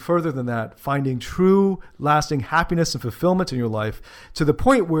 And even further than that, finding true, lasting happiness and fulfillment in your life to the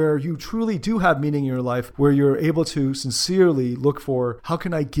point where you truly do have meaning in your life, where you're able to sincerely look for, how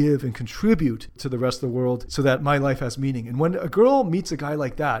can I give and contribute to the rest of the world so that my life has meaning? And when a girl meets a guy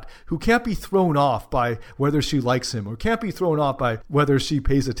like that, who can't be thrown off by whether she likes him or can't be thrown off by whether she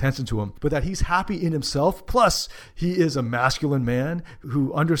pays attention to him, but that he's happy in himself, plus he is a masculine man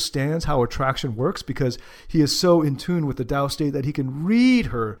who understands how attraction works because he is so in tune with the Tao state that he can read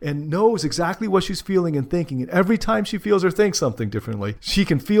her and knows exactly what she's feeling and thinking. And every time she feels or thinks something differently, she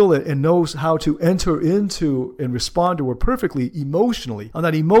can feel it and knows how to enter into and respond to her perfectly emotionally, on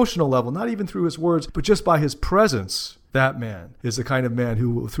that emotional level, not even through his words, but just by his presence. That man is the kind of man who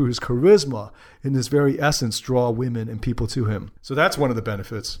will, through his charisma, in his very essence, draw women and people to him. So that's one of the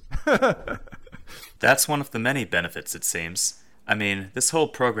benefits. That's one of the many benefits, it seems. I mean, this whole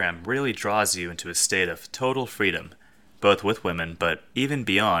program really draws you into a state of total freedom, both with women, but even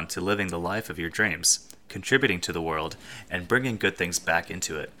beyond, to living the life of your dreams, contributing to the world, and bringing good things back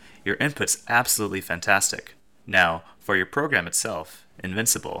into it. Your input's absolutely fantastic. Now, for your program itself,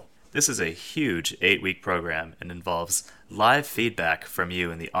 Invincible, this is a huge 8-week program and involves live feedback from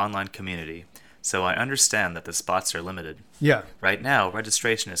you in the online community, so I understand that the spots are limited. Yeah. Right now,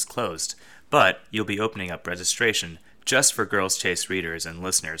 registration is closed, but you'll be opening up registration just for Girls Chase readers and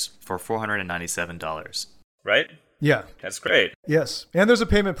listeners for $497. Right? Yeah. That's great. Yes. And there's a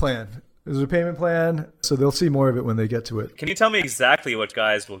payment plan. There's a payment plan, so they'll see more of it when they get to it. Can you tell me exactly what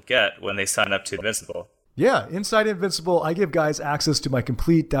guys will get when they sign up to Invincible? Yeah, inside Invincible, I give guys access to my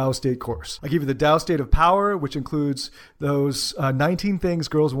complete Tao State course. I give you the Tao State of Power, which includes those 19 things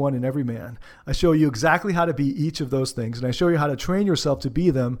girls want in every man. I show you exactly how to be each of those things, and I show you how to train yourself to be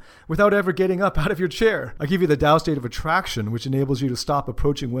them without ever getting up out of your chair. I give you the Tao State of Attraction, which enables you to stop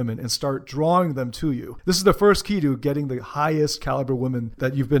approaching women and start drawing them to you. This is the first key to getting the highest caliber women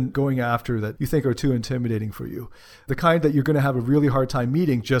that you've been going after that you think are too intimidating for you. The kind that you're going to have a really hard time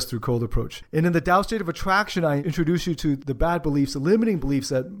meeting just through cold approach. And in the Tao State of Attraction, I introduce you to the bad beliefs, the limiting beliefs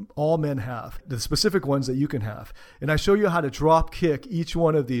that all men have, the specific ones that you can have. And I show you how to drop kick each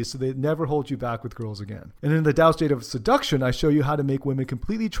one of these so they never hold you back with girls again. And in the Tao State of Seduction, I show you how to make women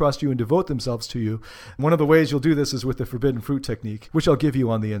completely trust you and devote themselves to you. And one of the ways you'll do this is with the forbidden fruit technique, which I'll give you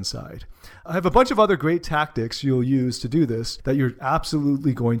on the inside. I have a bunch of other great tactics you'll use to do this that you're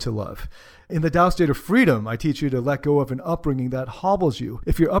absolutely going to love. In the Tao State of Freedom, I teach you to let go of an upbringing that hobbles you.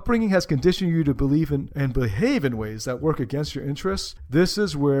 If your upbringing has conditioned you to believe in and behave in ways that work against your interests, this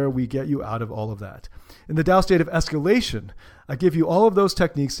is where we get you out of all of that. In the Tao State of Escalation, I give you all of those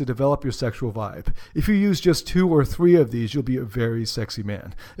techniques to develop your sexual vibe. If you use just 2 or 3 of these, you'll be a very sexy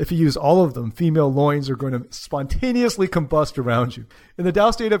man. If you use all of them, female loins are going to spontaneously combust around you. In the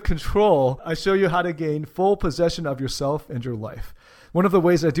Tao State of Control, I show you how to gain full possession of yourself and your life. One of the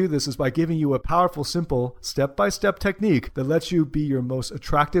ways I do this is by giving you a powerful, simple, step-by-step technique that lets you be your most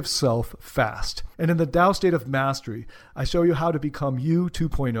attractive self fast. And in the Tao State of Mastery, I show you how to become you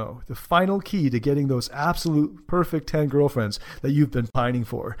 2.0, the final key to getting those absolute perfect 10 girlfriends that you've been pining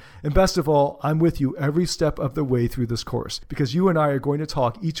for. And best of all, I'm with you every step of the way through this course because you and I are going to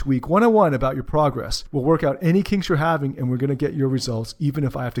talk each week one-on-one about your progress. We'll work out any kinks you're having and we're going to get your results even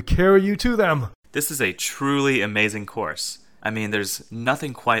if I have to carry you to them. This is a truly amazing course. I mean, there's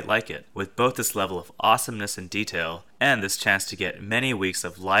nothing quite like it, with both this level of awesomeness and detail and this chance to get many weeks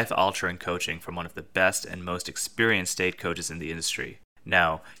of life-altering coaching from one of the best and most experienced date coaches in the industry.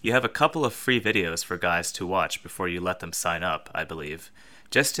 Now, you have a couple of free videos for guys to watch before you let them sign up, I believe,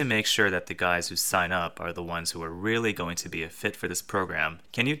 just to make sure that the guys who sign up are the ones who are really going to be a fit for this program.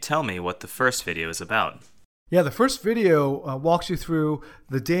 Can you tell me what the first video is about? Yeah, the first video walks you through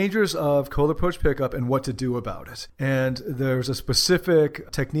the dangers of cold approach pickup and what to do about it. And there's a specific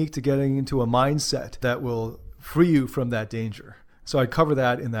technique to getting into a mindset that will free you from that danger. So I cover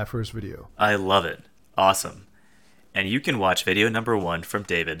that in that first video. I love it. Awesome. And you can watch video number 1 from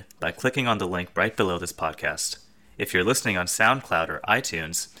David by clicking on the link right below this podcast. If you're listening on SoundCloud or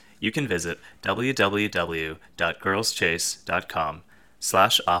iTunes, you can visit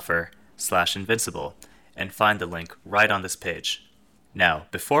www.girlschase.com/offer/invincible and find the link right on this page. Now,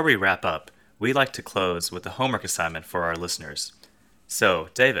 before we wrap up, we like to close with a homework assignment for our listeners. So,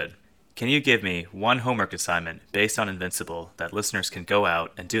 David, can you give me one homework assignment based on Invincible that listeners can go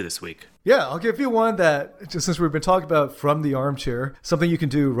out and do this week? Yeah, I'll give you one that, just since we've been talking about from the armchair, something you can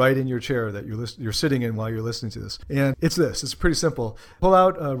do right in your chair that you're sitting in while you're listening to this. And it's this. It's pretty simple. Pull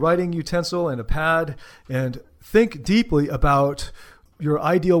out a writing utensil and a pad and think deeply about your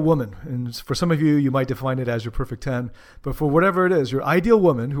ideal woman. And for some of you, you might define it as your perfect 10. But for whatever it is, your ideal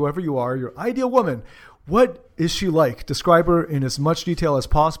woman, whoever you are, your ideal woman, what is she like? Describe her in as much detail as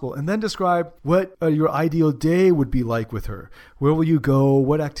possible, and then describe what your ideal day would be like with her. Where will you go?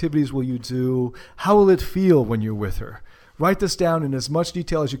 What activities will you do? How will it feel when you're with her? Write this down in as much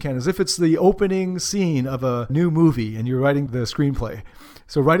detail as you can, as if it's the opening scene of a new movie and you're writing the screenplay.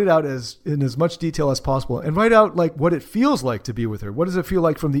 So write it out in as much detail as possible, and write out like what it feels like to be with her. What does it feel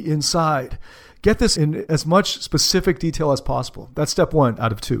like from the inside? Get this in as much specific detail as possible. That's step 1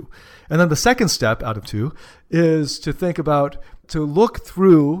 out of 2. And then the second step out of 2 is to look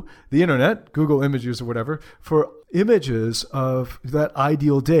through the internet, Google Images or whatever, for images of that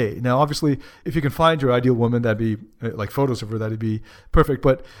ideal day. Now, obviously, if you can find your ideal woman, that'd be like photos of her, that'd be perfect.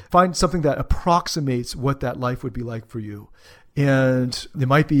 But find something that approximates what that life would be like for you. And it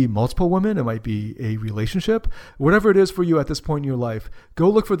might be multiple women, it might be a relationship, whatever it is for you at this point in your life. Go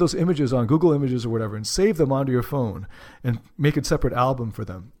look for those images on Google Images or whatever and save them onto your phone and make a separate album for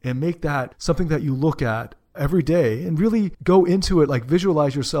them and make that something that you look at every day and really go into it, like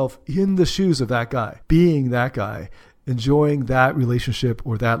visualize yourself in the shoes of that guy, being that guy, enjoying that relationship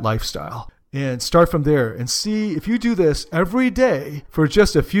or that lifestyle. And start from there and see if you do this every day for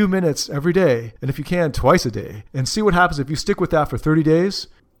just a few minutes every day, and if you can, twice a day, and see what happens if you stick with that for 30 days.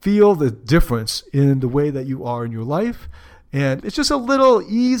 Feel the difference in the way that you are in your life. And it's just a little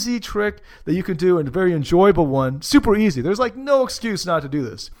easy trick that you can do, and a very enjoyable one. Super easy. There's like no excuse not to do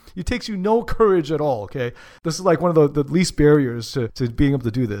this. It takes you no courage at all, okay? This is like one of the least barriers to being able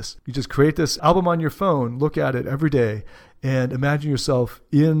to do this. You just create this album on your phone, look at it every day, and imagine yourself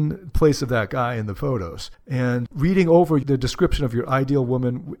in place of that guy in the photos and reading over the description of your ideal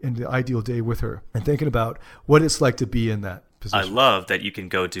woman and the ideal day with her and thinking about what it's like to be in that position. I love that you can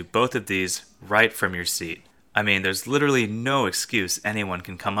go do both of these right from your seat. I mean, there's literally no excuse anyone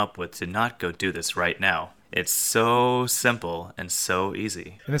can come up with to not go do this right now. It's so simple and so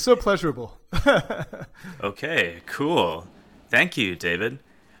easy. And it's so pleasurable. Okay, cool. Thank you, David.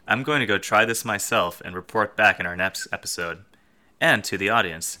 I'm going to go try this myself and report back in our next episode. And to the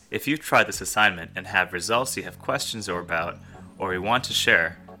audience, if you've tried this assignment and have results you have questions about or you want to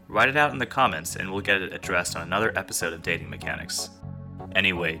share, write it out in the comments and we'll get it addressed on another episode of Dating Mechanics.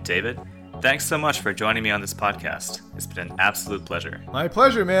 Anyway, David, thanks so much for joining me on this podcast. It's been an absolute pleasure. My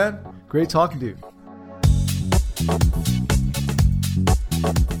pleasure, man. Great talking to you.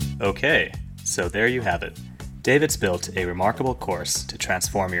 Okay, so there you have it. David's built a remarkable course to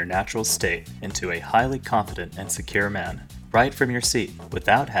transform your natural state into a highly confident and secure man, right from your seat,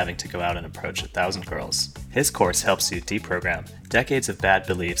 without having to go out and approach 1,000 girls. His course helps you deprogram decades of bad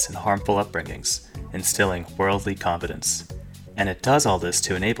beliefs and harmful upbringings, instilling worldly confidence. And it does all this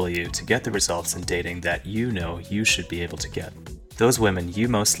to enable you to get the results in dating that you know you should be able to get. Those women you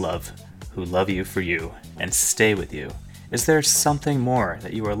most love, who love you for you and stay with you. Is there something more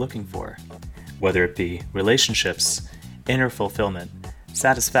that you are looking for? Whether it be relationships, inner fulfillment,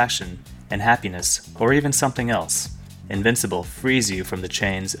 satisfaction, and happiness, or even something else, Invincible frees you from the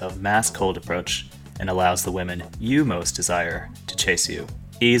chains of mass cold approach and allows the women you most desire to chase you,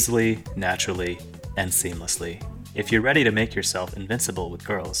 easily, naturally, and seamlessly. If you're ready to make yourself invincible with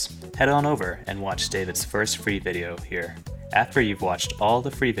girls, head on over and watch David's first free video here. After you've watched all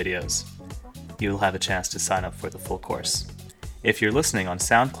the free videos, you'll have a chance to sign up for the full course. If you're listening on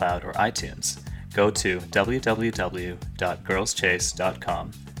SoundCloud or iTunes, go to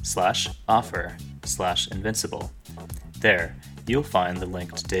www.girlschase.com/offer/invincible. There, you'll find the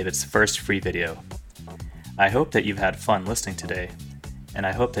link to David's first free video. I hope that you've had fun listening today, and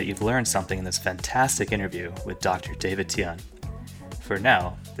I hope that you've learned something in this fantastic interview with Dr. David Tian. For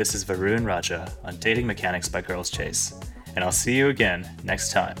now, this is Varun Raja on Dating Mechanics by Girls Chase, and I'll see you again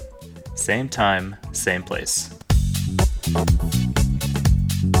next time. Same time, same place.